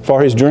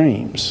for his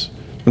dreams.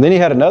 And then he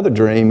had another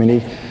dream, and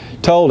he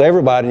told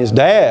everybody, and his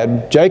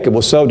dad, Jacob,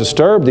 was so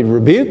disturbed he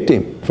rebuked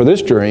him for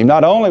this dream.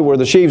 Not only were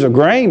the sheaves of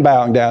grain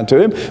bowing down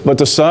to him, but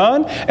the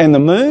sun and the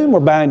moon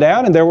were bowing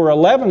down, and there were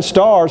 11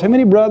 stars. How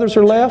many brothers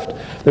are left?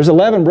 There's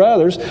 11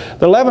 brothers.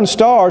 The 11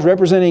 stars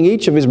representing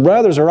each of his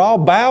brothers are all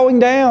bowing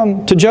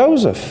down to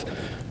Joseph.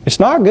 It's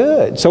not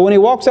good. So when he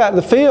walks out in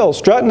the field,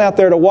 strutting out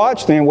there to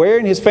watch them,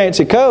 wearing his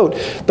fancy coat,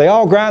 they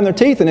all grind their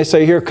teeth and they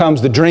say, here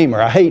comes the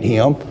dreamer. I hate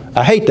him.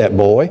 I hate that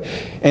boy.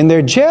 And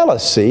their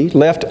jealousy,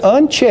 left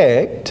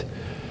unchecked,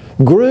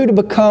 grew to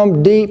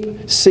become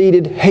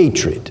deep-seated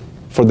hatred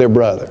for their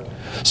brother.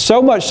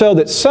 So much so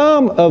that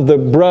some of the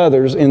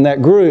brothers in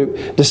that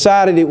group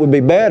decided it would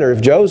be better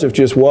if Joseph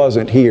just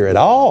wasn't here at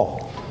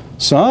all.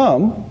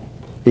 Some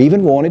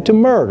even wanted to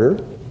murder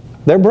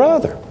their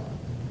brother.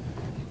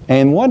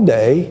 And one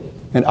day,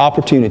 an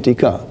opportunity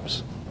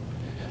comes.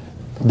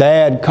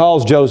 Dad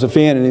calls Joseph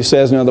in and he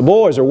says, now the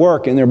boys are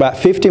working. They're about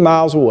 50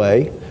 miles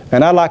away.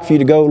 And I'd like for you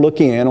to go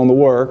look in on the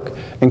work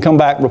and come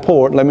back and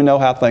report and let me know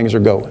how things are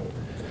going.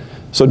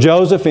 So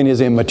Joseph, in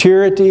his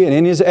immaturity and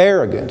in his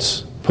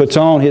arrogance, puts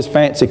on his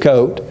fancy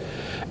coat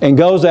and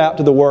goes out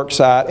to the work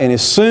site. And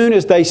as soon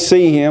as they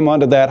see him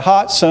under that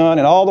hot sun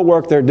and all the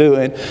work they're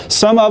doing,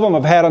 some of them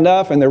have had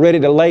enough and they're ready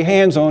to lay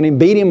hands on him,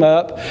 beat him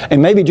up,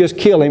 and maybe just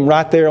kill him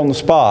right there on the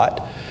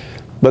spot.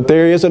 But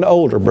there is an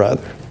older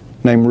brother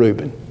named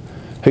Reuben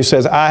who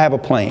says, I have a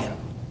plan.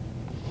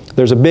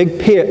 There's a big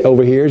pit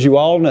over here, as you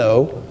all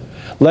know.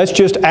 Let's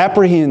just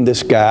apprehend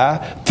this guy,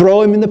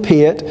 throw him in the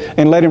pit,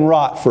 and let him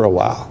rot for a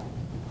while.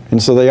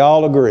 And so they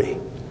all agree.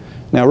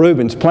 Now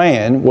Reuben's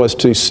plan was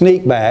to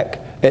sneak back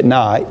at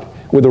night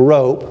with a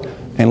rope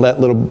and let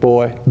little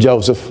boy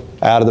Joseph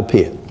out of the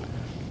pit.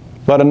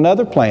 But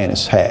another plan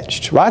is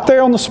hatched right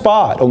there on the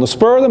spot, on the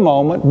spur of the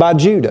moment, by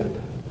Judah,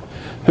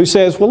 who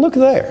says, well, look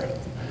there.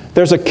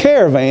 There's a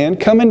caravan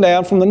coming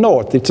down from the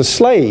north. It's a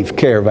slave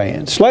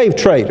caravan, slave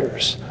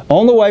traders,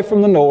 on the way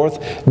from the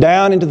north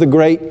down into the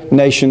great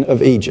nation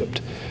of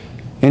Egypt.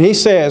 And he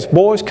says,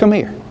 boys, come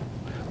here.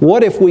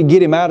 What if we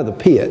get him out of the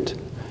pit,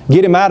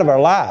 get him out of our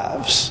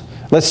lives?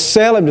 Let's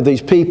sell him to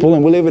these people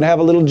and we'll even have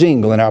a little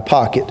jingle in our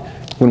pocket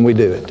when we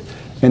do it.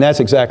 And that's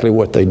exactly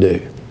what they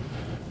do.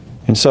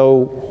 And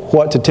so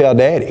what to tell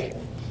Daddy?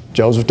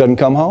 Joseph doesn't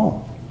come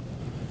home.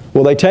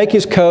 Well, they take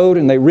his coat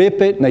and they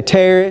rip it and they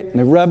tear it and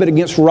they rub it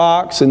against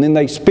rocks and then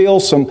they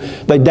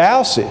they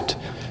douse it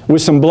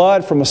with some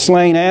blood from a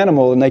slain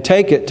animal and they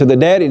take it to the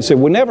daddy and say,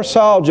 we never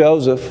saw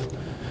Joseph,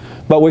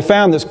 but we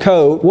found this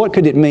coat. What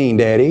could it mean,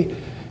 Daddy?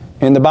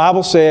 And the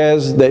Bible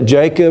says that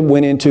Jacob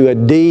went into a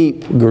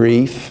deep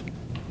grief,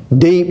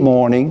 deep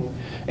mourning,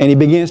 and he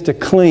begins to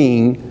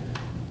cling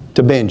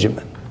to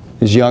Benjamin,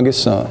 his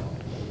youngest son.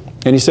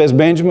 And he says,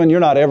 Benjamin, you're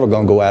not ever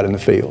going to go out in the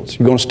fields.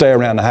 You're going to stay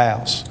around the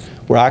house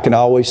where I can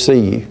always see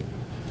you.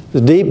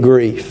 The deep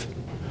grief.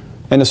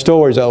 And the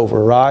story's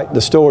over, right? The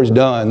story's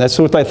done. That's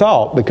what they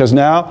thought, because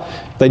now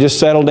they just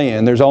settled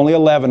in. There's only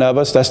 11 of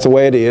us. That's the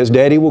way it is.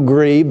 Daddy will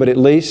grieve, but at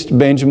least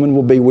Benjamin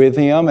will be with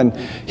him, and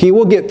he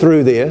will get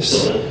through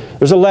this.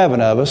 There's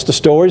 11 of us. The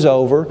story's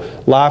over.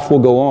 Life will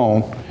go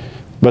on.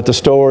 But the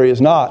story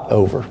is not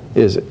over,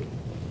 is it?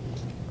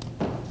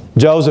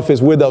 Joseph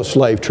is with those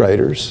slave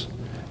traders,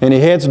 and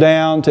he heads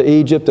down to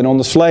Egypt, and on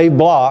the slave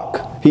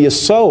block, he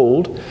is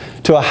sold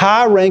to a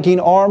high-ranking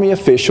army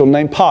official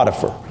named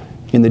Potiphar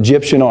in the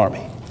Egyptian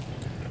army.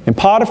 And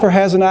Potiphar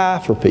has an eye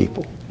for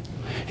people.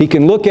 He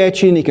can look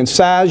at you and he can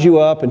size you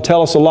up and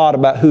tell us a lot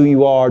about who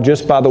you are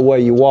just by the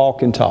way you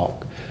walk and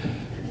talk.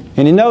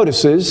 And he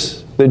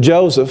notices that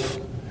Joseph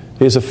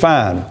is a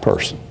fine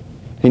person.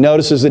 He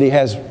notices that he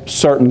has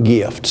certain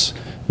gifts.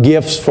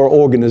 Gifts for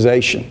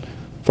organization,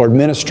 for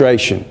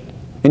administration,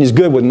 and he's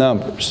good with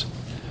numbers.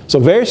 So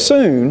very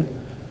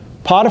soon,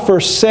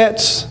 Potiphar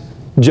sets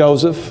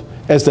Joseph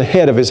as the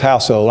head of his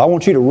household. I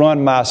want you to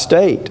run my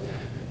estate.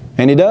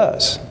 And he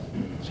does.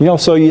 You know,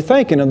 so you're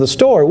thinking of the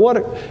story.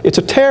 It's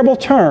a terrible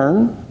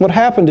turn, what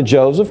happened to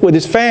Joseph with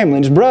his family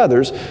and his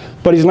brothers,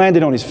 but he's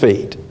landed on his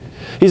feet.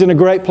 He's in a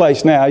great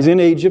place now. He's in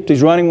Egypt.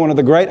 He's running one of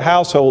the great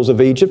households of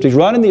Egypt. He's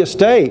running the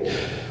estate.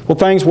 Well,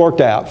 things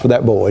worked out for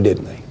that boy,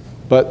 didn't they?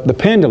 But the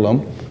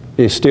pendulum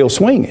is still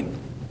swinging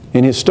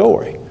in his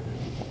story.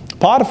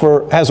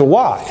 Potiphar has a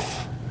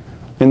wife,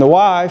 and the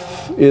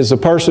wife is a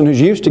person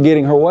who's used to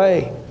getting her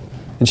way,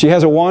 and she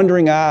has a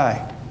wandering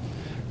eye.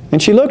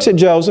 And she looks at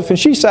Joseph and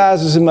she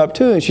sizes him up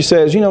too, and she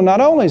says, you know,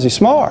 not only is he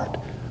smart,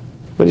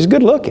 but he's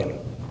good looking.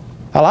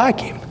 I like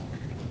him.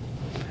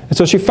 And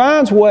so she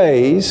finds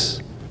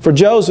ways for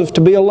Joseph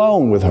to be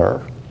alone with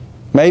her,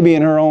 maybe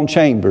in her own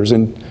chambers.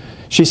 And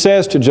she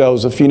says to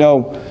Joseph, you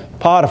know,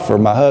 Potiphar,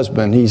 my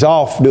husband, he's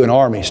off doing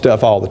army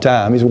stuff all the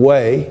time. He's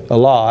away a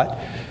lot.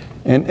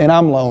 And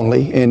I'm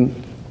lonely, and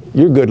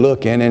you're good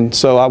looking, and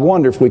so I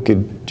wonder if we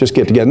could just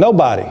get together.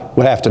 Nobody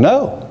would have to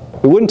know.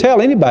 We wouldn't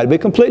tell anybody. It'd be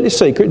completely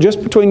secret,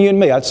 just between you and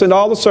me. I'd send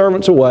all the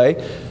servants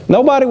away.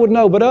 Nobody would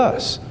know but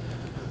us.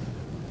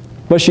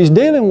 But she's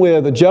dealing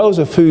with a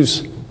Joseph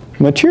who's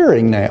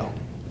maturing now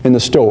in the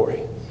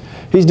story.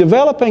 He's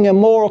developing a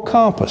moral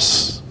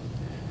compass.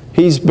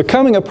 He's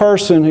becoming a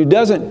person who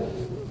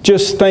doesn't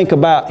just think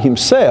about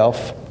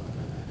himself.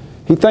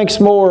 He thinks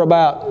more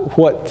about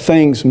what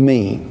things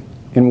mean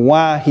and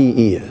why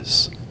he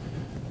is.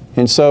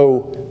 And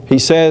so he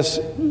says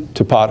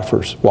to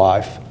Potiphar's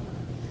wife,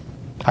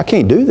 I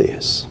can't do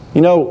this.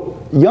 You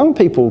know, young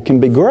people can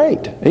be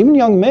great, even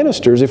young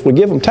ministers, if we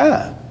give them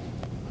time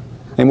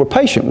and we're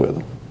patient with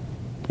them.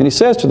 And he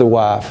says to the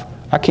wife,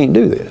 I can't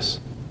do this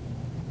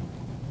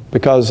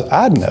because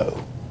I'd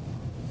know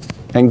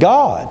and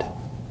God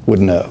would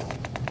know.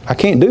 I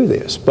can't do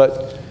this.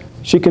 But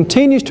she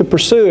continues to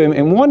pursue him,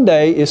 and one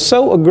day is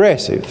so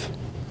aggressive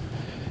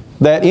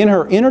that in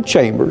her inner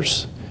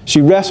chambers,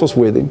 she wrestles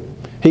with him.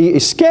 He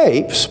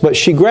escapes, but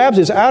she grabs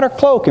his outer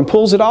cloak and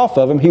pulls it off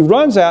of him. He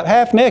runs out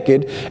half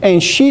naked,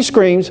 and she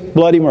screams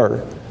bloody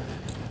murder.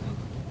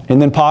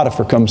 And then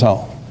Potiphar comes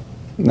home.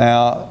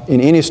 Now,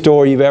 in any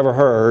story you've ever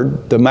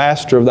heard, the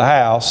master of the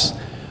house,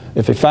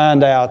 if they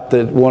find out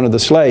that one of the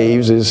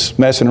slaves is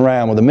messing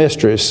around with the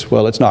mistress,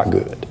 well, it's not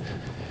good.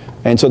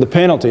 And so the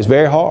penalty is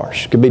very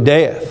harsh. It could be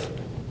death.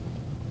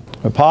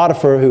 But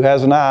Potiphar, who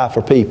has an eye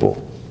for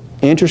people,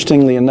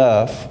 interestingly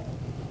enough,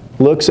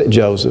 looks at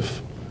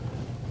Joseph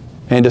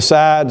and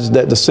decides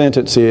that the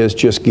sentence is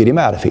just get him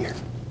out of here.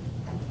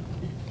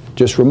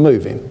 Just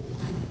remove him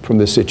from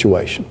this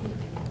situation.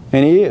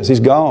 And he is. He's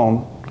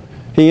gone.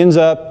 He ends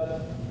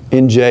up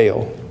in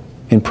jail,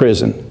 in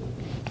prison.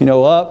 You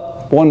know,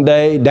 up one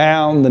day,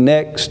 down the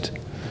next.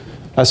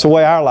 That's the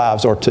way our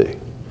lives are too.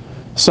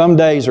 Some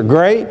days are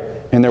great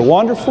and they're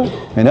wonderful,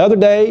 and other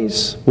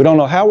days we don't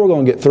know how we're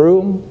going to get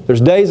through them.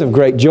 There's days of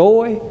great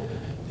joy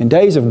and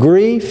days of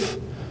grief.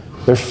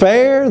 They're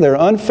fair, they're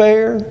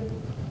unfair.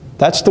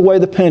 That's the way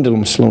the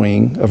pendulum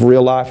swing of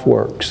real life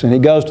works. And he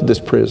goes to this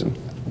prison.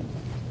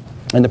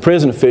 And the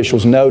prison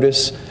officials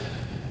notice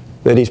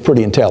that he's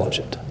pretty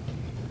intelligent.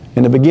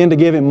 And they begin to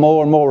give him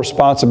more and more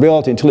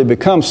responsibility until he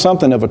becomes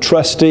something of a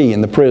trustee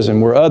in the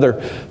prison where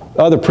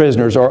other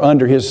prisoners are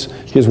under his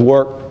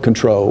work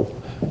control.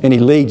 And he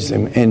leads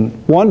them. And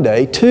one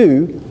day,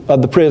 2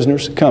 of the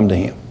prisoners come to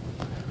him.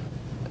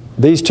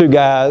 These 2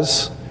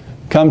 guys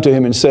come to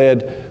him and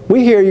said,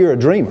 "We hear you're a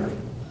dreamer.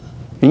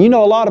 And you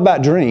know a lot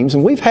about dreams.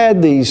 And we've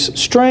had these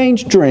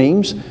strange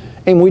dreams,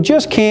 and we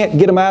just can't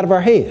get them out of our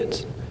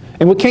heads.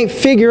 And we can't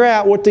figure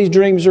out what these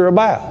dreams are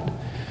about.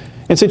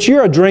 And since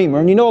you're a dreamer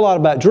and you know a lot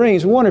about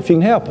dreams, we wonder if you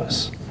can help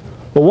us."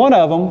 Well, one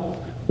of them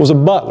was a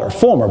butler, a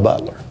former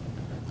butler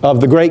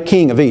of the great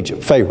king of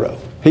Egypt, Pharaoh.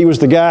 He was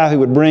the guy who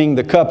would bring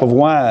the cup of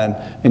wine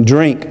and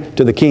drink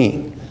to the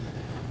king.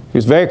 He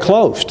was very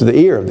close to the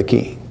ear of the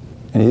king,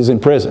 and he's in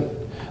prison.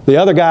 The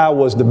other guy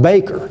was the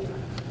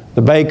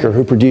baker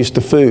who produced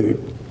the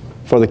food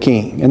for the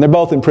king. And they're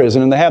both in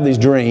prison, and they have these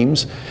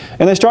dreams,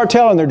 and they start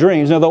telling their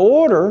dreams. Now, the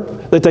order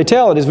that they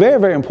tell it is very,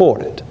 very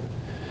important.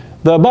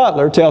 The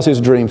butler tells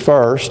his dream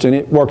first, and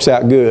it works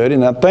out good.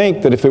 And I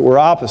think that if it were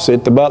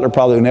opposite, the butler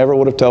probably never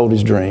would have told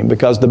his dream,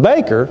 because the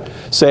baker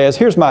says,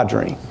 "Here's my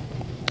dream.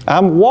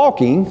 I'm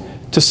walking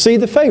to see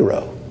the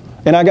Pharaoh,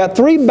 and I got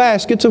 3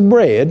 baskets of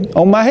bread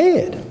on my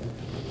head.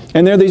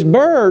 And there are these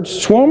birds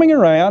swarming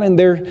around, and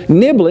they're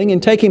nibbling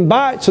and taking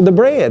bites of the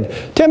bread.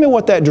 Tell me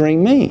what that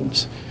dream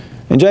means."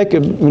 And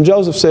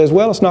Joseph says,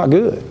 "Well, it's not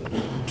good.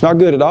 It's not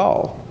good at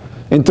all.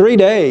 In 3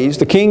 days,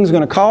 the king's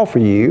going to call for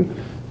you,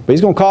 but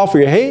he's going to call for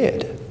your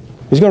head.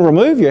 He's going to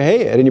remove your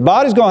head, and your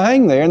body's going to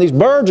hang there, and these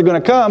birds are going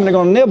to come, and they're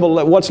going to nibble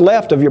at what's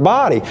left of your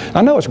body."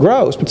 I know it's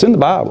gross, but it's in the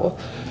Bible.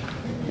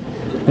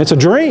 It's a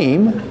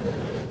dream.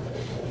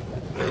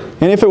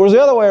 And if it was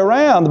the other way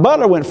around, the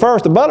butler went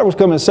first, the butler was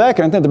coming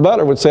second, I think the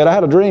butler would say, "I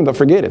had a dream, but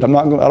forget it. I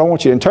don't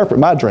want you to interpret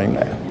my dream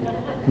now."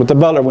 But the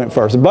butler went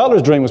first. The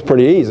butler's dream was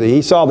pretty easy.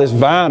 He saw this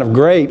vine of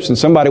grapes, and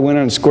somebody went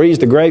in and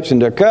squeezed the grapes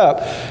into a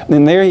cup.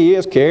 And there he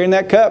is carrying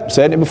that cup,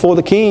 setting it before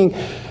the king.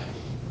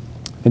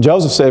 And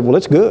Joseph said, "Well,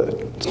 it's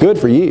good. It's good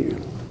for you.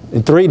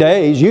 In 3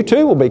 days, you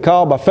too will be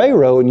called by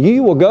Pharaoh, and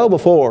you will go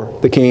before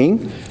the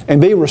king and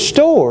be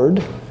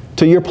restored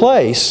to your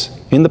place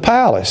in the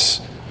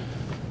palace.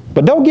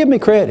 But don't give me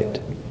credit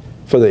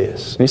for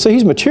this." And you see,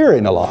 he's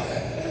maturing a lot.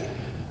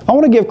 I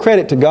want to give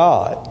credit to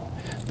God,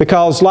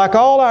 because like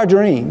all our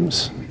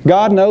dreams,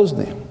 God knows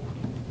them.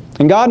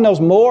 And God knows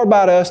more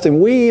about us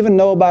than we even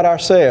know about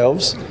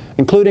ourselves,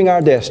 including our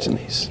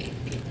destinies.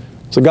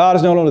 So God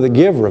is not only the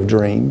giver of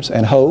dreams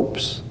and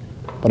hopes,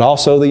 but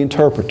also the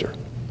interpreter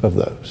of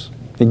those.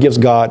 He gives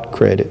God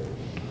credit.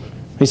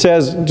 He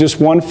says just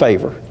one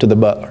favor to the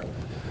butler.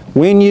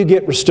 When you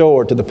get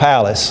restored to the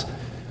palace,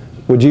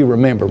 would you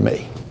remember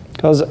me?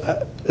 Because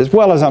as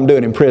well as I'm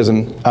doing in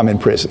prison, I'm in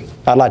prison.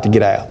 I'd like to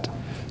get out.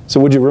 So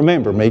would you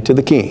remember me to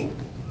the king?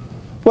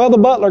 Well, the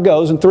butler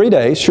goes in 3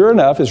 days, sure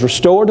enough, is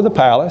restored to the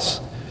palace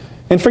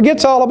and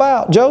forgets all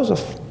about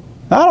Joseph.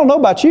 Now, I don't know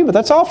about you, but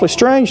that's awfully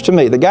strange to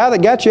me. The guy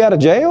that got you out of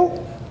jail?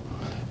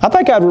 I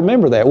think I'd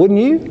remember that, wouldn't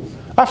you?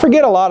 I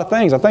forget a lot of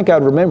things. I think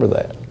I'd remember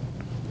that.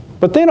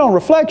 But then on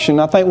reflection,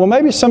 I think, well,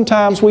 maybe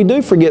sometimes we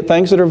do forget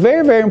things that are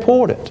very, very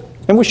important,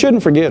 and we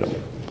shouldn't forget them.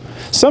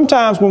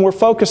 Sometimes when we're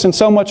focusing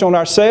so much on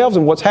ourselves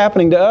and what's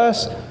happening to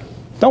us,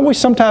 don't we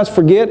sometimes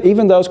forget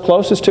even those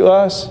closest to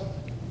us?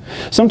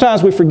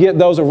 Sometimes we forget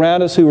those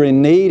around us who are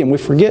in need, and we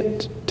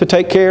forget to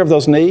take care of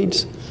those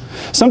needs.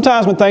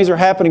 Sometimes when things are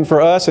happening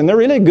for us, and they're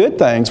really good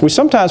things, we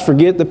sometimes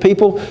forget the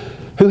people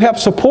who help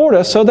support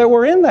us so that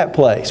we're in that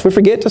place. We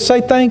forget to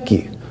say thank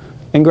you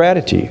and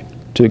gratitude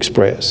to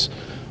express.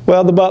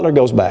 Well, the butler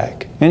goes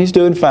back, and he's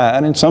doing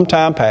fine, and some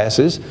time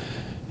passes,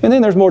 and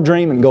then there's more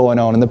dreaming going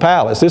on in the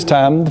palace. This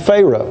time, the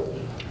Pharaoh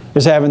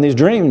is having these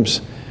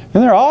dreams,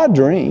 and they're odd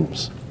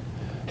dreams.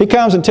 He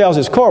comes and tells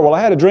his court, "Well,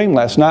 I had a dream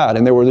last night,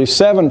 and there were these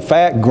 7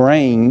 fat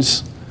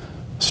grains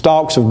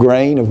stalks of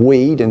grain, of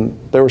wheat, and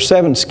there were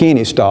 7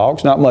 skinny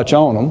stalks, not much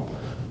on them.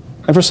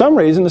 And for some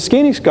reason, the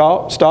skinny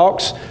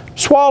stalks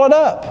swallowed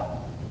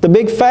up the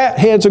big fat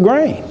heads of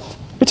grain.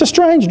 It's a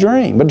strange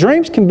dream, but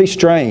dreams can be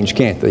strange,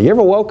 can't they? You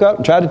ever woke up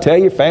and tried to tell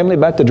your family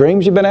about the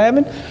dreams you've been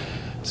having?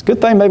 It's a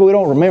good thing maybe we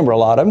don't remember a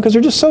lot of them because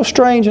they're just so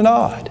strange and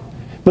odd.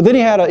 But then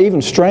he had an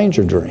even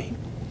stranger dream.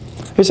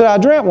 He said, I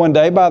dreamt one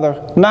day by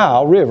the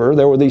Nile River,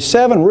 there were these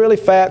 7 really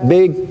fat,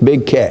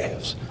 big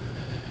calves.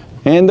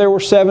 And there were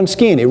 7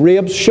 skinny,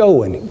 ribs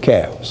showing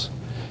cows.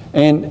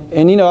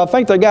 And you know, I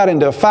think they got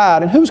into a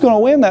fight, and who's going to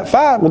win that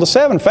fight? Well, the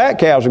 7 fat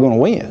cows are going to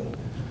win,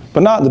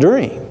 but not in the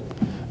dream.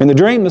 In the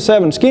dream, the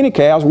 7 skinny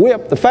cows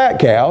whip the fat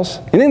cows,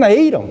 and then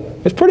they eat them.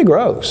 It's pretty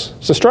gross.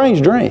 It's a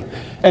strange dream.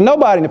 And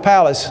nobody in the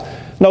palace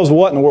knows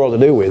what in the world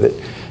to do with it.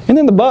 And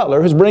then the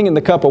butler, who's bringing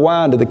the cup of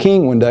wine to the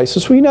king one day,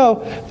 says, well, you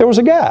know, there was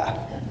a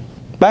guy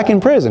back in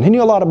prison. He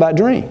knew a lot about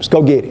dreams.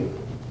 Go get him.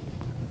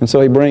 And so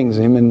he brings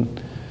him,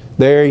 and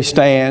there he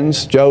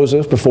stands,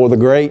 Joseph, before the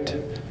great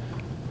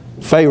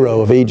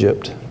Pharaoh of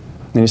Egypt.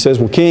 And he says,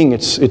 well, king,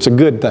 it's a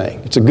good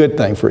thing. It's a good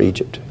thing for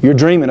Egypt. You're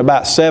dreaming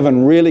about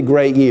 7 really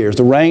great years.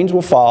 The rains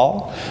will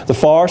fall, the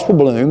forest will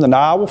bloom, the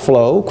Nile will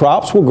flow,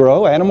 crops will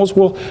grow, animals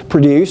will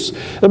produce.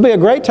 It'll be a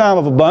great time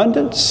of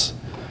abundance,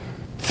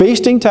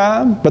 feasting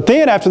time. But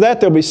then after that,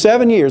 there'll be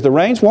 7 years. The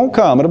rains won't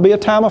come. It'll be a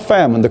time of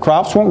famine. The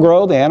crops won't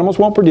grow, the animals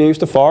won't produce,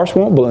 the forest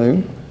won't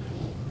bloom.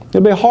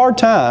 It'll be hard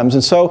times.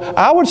 And so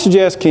I would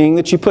suggest, king,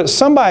 that you put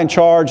somebody in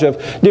charge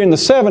of, during the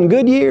 7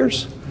 good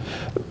years,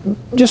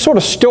 just sort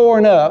of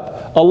storing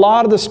up a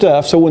lot of the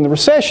stuff so when the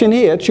recession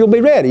hits, you'll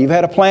be ready. You've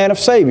had a plan of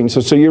savings,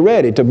 so you're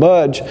ready to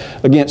budge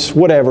against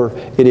whatever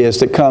it is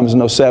that comes in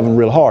those 7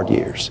 real hard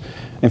years.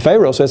 And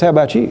Pharaoh says, how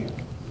about you?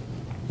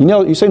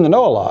 You seem to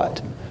know a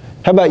lot.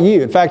 How about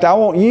you? In fact, I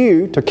want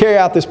you to carry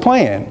out this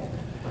plan.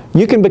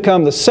 You can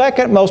become the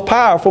 2nd most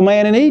powerful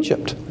man in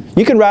Egypt.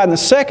 You can ride in the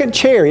 2nd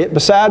chariot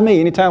beside me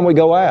anytime we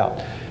go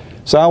out.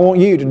 So I want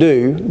you to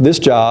do this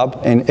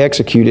job and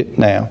execute it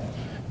now.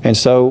 And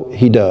so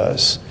he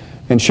does.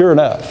 And sure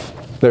enough,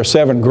 there are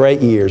 7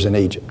 great years in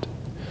Egypt.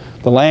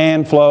 The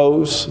land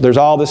flows, there's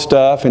all this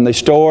stuff, and they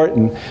store it,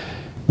 and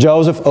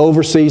Joseph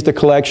oversees the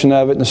collection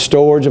of it and the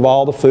storage of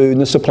all the food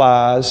and the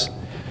supplies.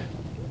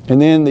 And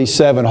then these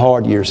 7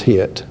 hard years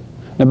hit.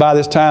 Now by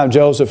this time,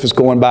 Joseph is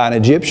going by an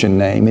Egyptian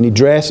name, and he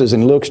dresses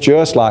and looks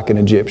just like an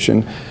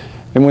Egyptian.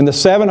 And when the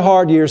 7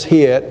 hard years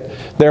hit,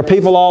 there are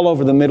people all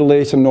over the Middle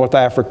East and North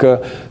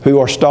Africa who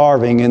are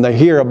starving, and they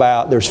hear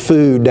about there's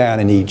food down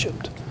in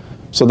Egypt.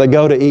 So they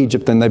go to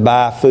Egypt and they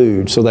buy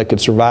food so they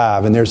could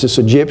survive. And there's this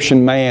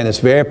Egyptian man that's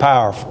very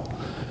powerful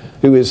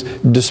who is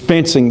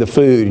dispensing the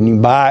food, and you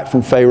can buy it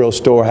from Pharaoh's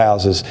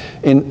storehouses.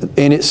 And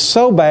it's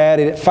so bad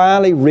that it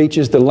finally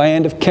reaches the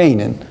land of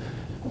Canaan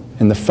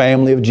and the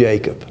family of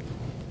Jacob.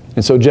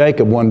 And so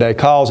Jacob one day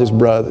calls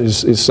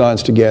his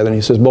sons together, and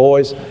he says,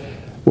 boys,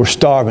 we're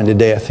starving to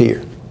death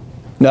here.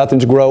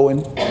 Nothing's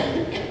growing.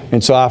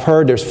 And so I've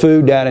heard there's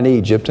food down in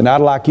Egypt, and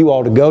I'd like you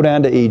all to go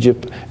down to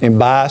Egypt and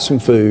buy some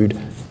food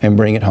and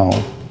bring it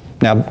home.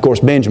 Now, of course,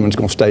 Benjamin's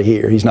going to stay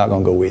here. He's not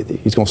going to go with you.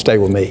 He's going to stay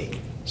with me,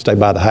 stay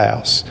by the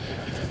house.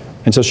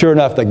 And so sure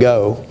enough, they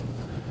go.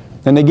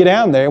 And they get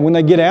down there. When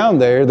they get down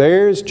there,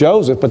 there's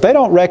Joseph, but they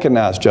don't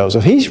recognize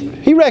Joseph.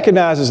 He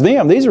recognizes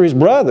them. These are his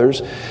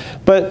brothers.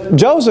 But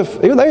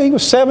Joseph, he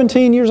was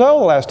 17 years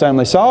old the last time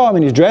they saw him,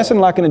 and he's dressing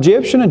like an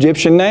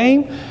Egyptian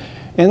name,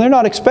 and they're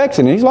not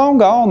expecting it. He's long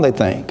gone, they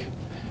think.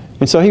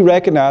 And so he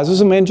recognizes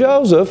them, and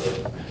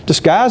Joseph,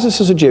 disguises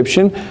as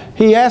Egyptian,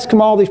 he asks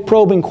them all these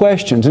probing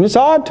questions. And it's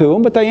odd to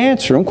them, but they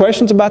answer them.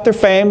 Questions about their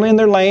family and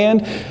their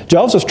land.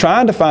 Joseph's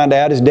trying to find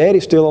out, is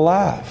Daddy still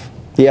alive?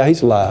 Yeah,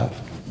 he's alive.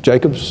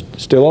 Jacob's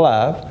still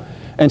alive.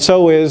 And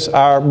so is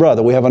our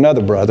brother. We have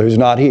another brother who's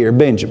not here,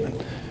 Benjamin.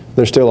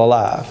 They're still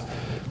alive.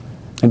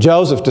 And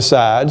Joseph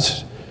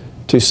decides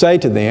to say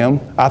to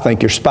them, I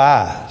think you're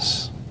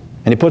spies.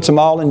 And he puts them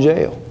all in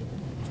jail.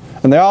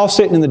 And they're all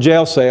sitting in the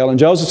jail cell, and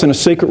Joseph's in a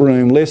secret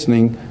room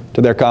listening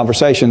to their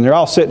conversation. They're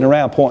all sitting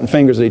around pointing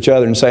fingers at each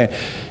other and saying,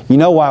 you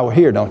know why we're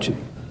here, don't you?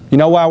 You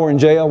know why we're in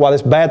jail? Why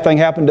this bad thing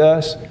happened to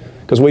us?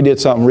 Because we did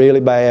something really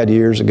bad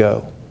years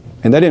ago.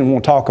 And they didn't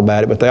want to talk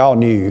about it, but they all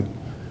knew.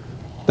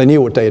 They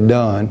knew what they had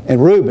done.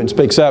 And Reuben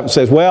speaks up and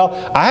says, well,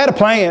 I had a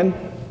plan.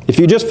 If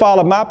you just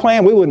followed my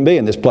plan, we wouldn't be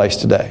in this place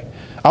today.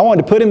 I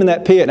wanted to put him in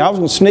that pit, and I was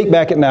going to sneak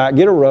back at night,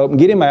 get a rope, and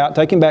get him out,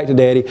 take him back to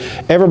Daddy.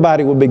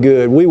 Everybody would be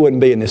good. We wouldn't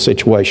be in this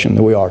situation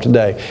that we are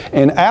today.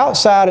 And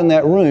outside in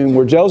that room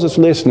where Joseph's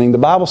listening, the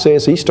Bible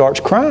says he starts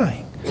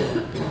crying.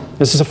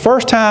 This is the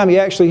first time he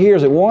actually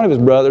hears that one of his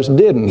brothers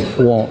didn't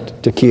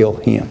want to kill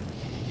him.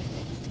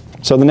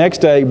 So the next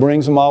day he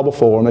brings them all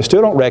before him. They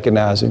still don't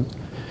recognize him.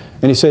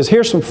 And he says,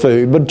 here's some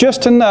food, but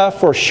just enough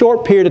for a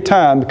short period of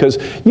time, because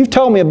you've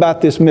told me about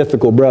this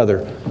mythical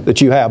brother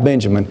that you have,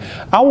 Benjamin.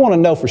 I want to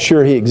know for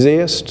sure he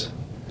exists.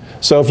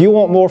 So if you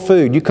want more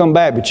food, you come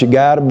back, but you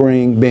got to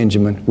bring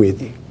Benjamin with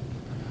you.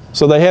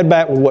 So they head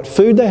back with what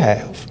food they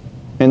have.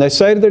 And they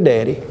say to their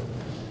daddy,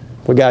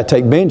 we got to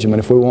take Benjamin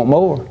if we want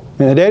more.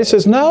 And the daddy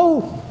says,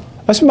 no,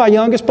 that's my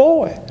youngest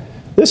boy.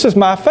 This is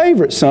my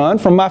favorite son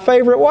from my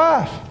favorite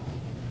wife.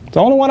 It's the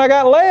only one I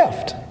got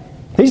left.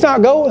 He's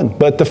not going,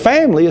 but the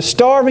family is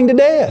starving to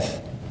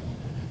death.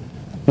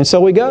 And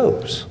so he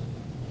goes.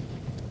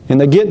 And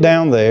they get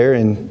down there,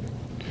 and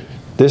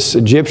this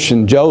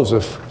Egyptian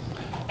Joseph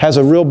has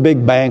a real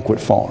big banquet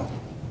for them.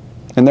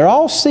 And they're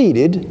all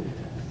seated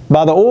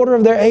by the order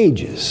of their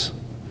ages.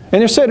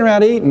 And they're sitting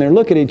around eating, they're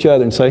looking at each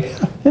other and say,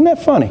 isn't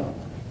that funny?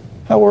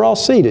 How we're all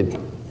seated.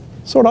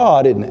 Sort of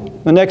odd, isn't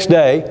it? The next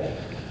day,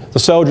 the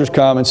soldiers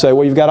come and say,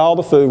 well, you've got all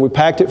the food. We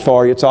packed it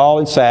for you. It's all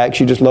in sacks.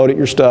 You just load it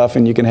your stuff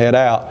and you can head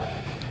out.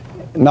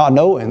 Not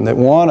knowing that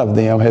one of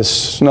them has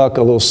snuck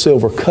a little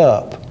silver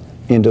cup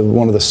into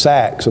one of the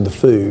sacks of the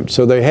food.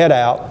 So they head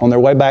out on their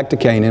way back to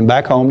Canaan,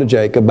 back home to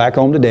Jacob, back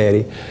home to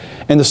Daddy.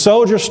 And the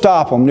soldiers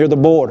stop them near the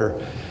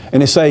border.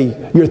 And they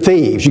say, you're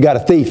thieves. You got a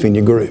thief in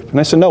your group. And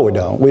they say, no, we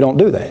don't. We don't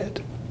do that.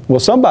 Well,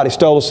 somebody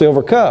stole a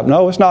silver cup.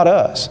 No, it's not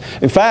us.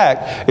 In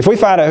fact, if we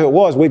find out who it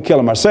was, we'd kill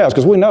them ourselves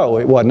because we know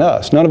it wasn't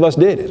us. None of us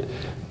did it.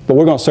 But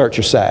we're going to search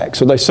your sack.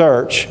 So they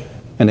search,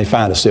 and they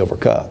find a silver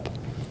cup.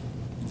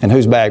 And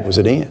whose bag was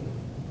it in?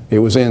 It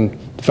was in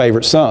the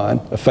favorite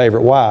son, a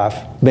favorite wife,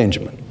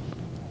 Benjamin.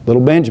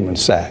 Little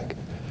Benjamin's sack.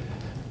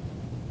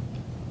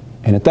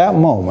 And at that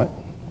moment,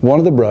 one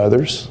of the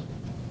brothers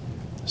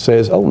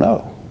says, oh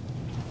no,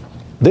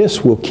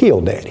 this will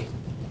kill Daddy.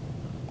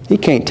 He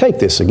can't take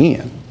this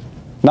again.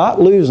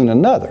 Not losing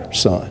another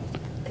son.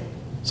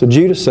 So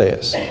Judah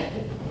says,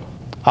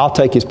 I'll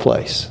take his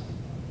place.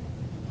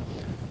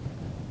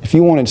 If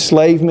you want to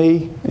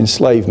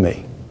enslave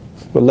me,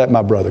 but let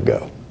my brother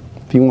go.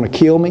 If you want to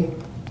kill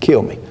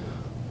me,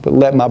 but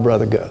let my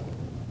brother go.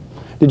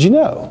 Did you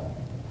know?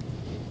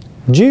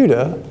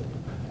 Judah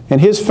and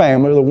his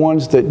family are the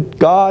ones that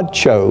God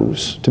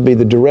chose to be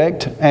the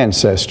direct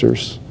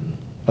ancestors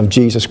of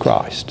Jesus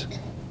Christ,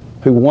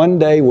 who one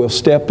day will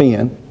step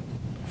in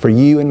for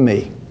you and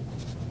me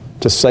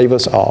to save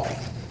us all.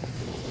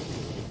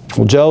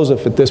 Well,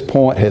 Joseph at this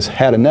point has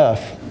had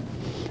enough,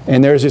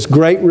 and there's this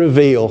great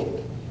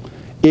reveal.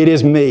 It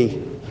is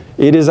me.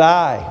 It is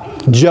I,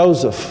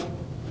 Joseph.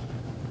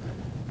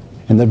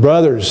 And the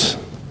brothers,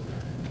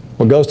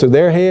 what goes through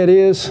their head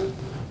is,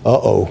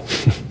 uh-oh,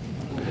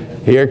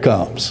 here it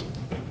comes.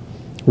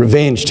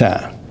 Revenge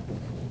time.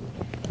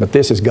 But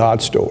this is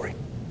God's story.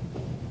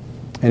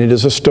 And it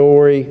is a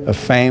story of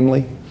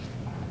family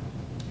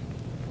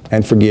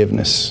and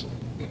forgiveness.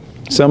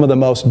 Some of the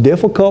most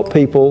difficult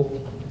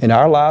people in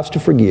our lives to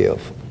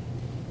forgive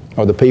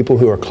are the people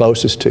who are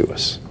closest to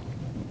us.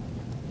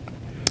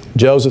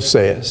 Joseph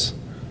says,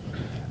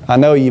 I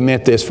know you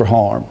meant this for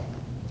harm,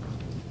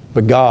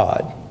 but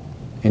God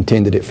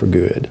intended it for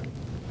good.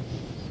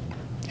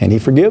 And he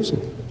forgives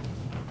them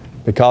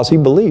because he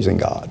believes in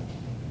God.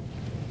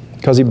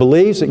 Because he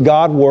believes that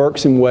God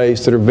works in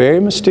ways that are very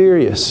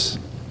mysterious.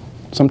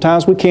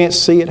 Sometimes we can't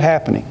see it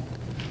happening.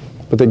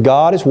 But that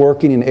God is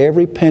working in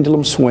every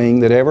pendulum swing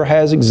that ever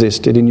has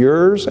existed, in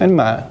yours and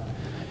mine.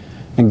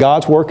 And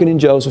God's working in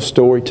Joseph's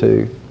story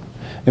too.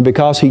 And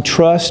because he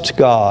trusts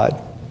God,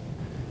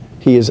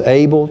 he is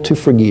able to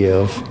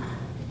forgive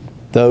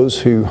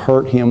those who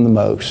hurt him the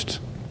most.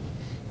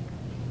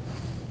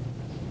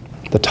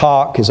 The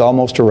talk has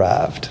almost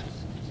arrived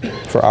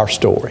for our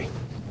story.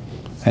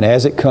 And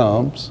as it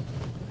comes,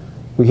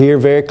 we hear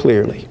very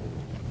clearly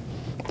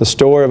the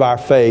story of our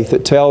faith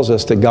that tells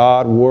us that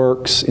God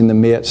works in the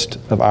midst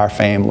of our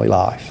family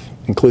life,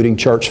 including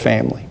church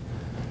family.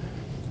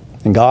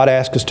 And God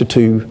asks us to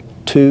do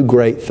two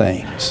great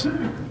things.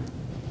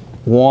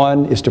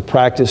 One is to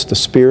practice the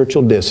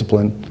spiritual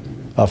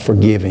discipline of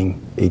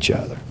forgiving each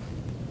other.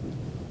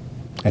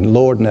 And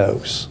Lord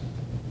knows,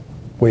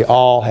 we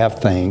all have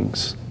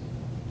things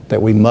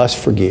that we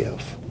must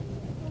forgive.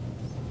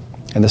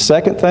 And the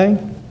second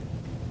thing,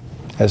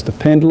 as the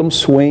pendulum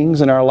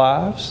swings in our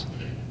lives,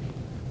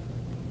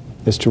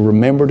 is to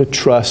remember to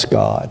trust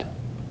God,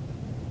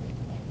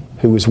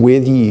 who is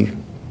with you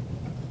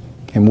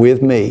and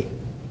with me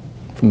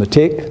from the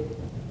tick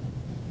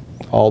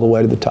all the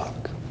way to the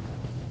talk.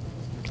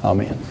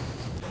 Amen.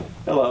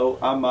 Hello,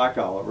 I'm Mike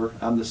Oliver.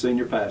 I'm the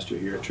senior pastor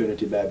here at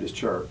Trinity Baptist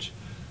Church.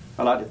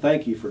 I'd like to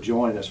thank you for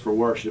joining us for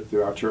worship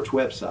through our church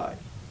website.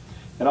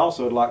 And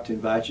also I'd like to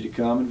invite you to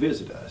come and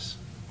visit us.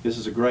 This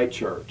is a great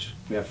church.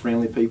 We have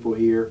friendly people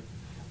here.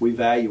 We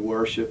value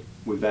worship.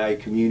 We value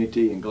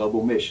community and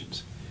global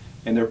missions.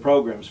 And there are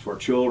programs for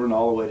children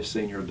all the way to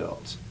senior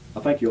adults.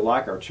 I think you'll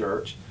like our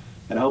church,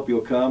 and I hope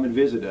you'll come and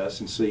visit us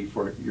and see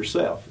for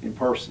yourself in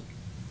person.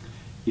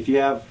 If you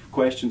have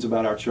questions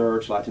about our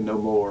church, like to know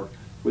more,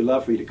 we'd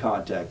love for you to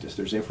contact us.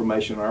 There's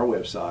information on our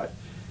website.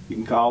 You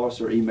can call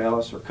us or email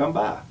us or come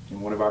by,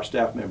 and one of our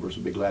staff members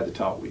will be glad to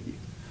talk with you.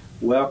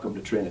 Welcome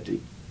to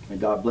Trinity, and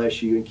God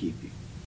bless you and keep you.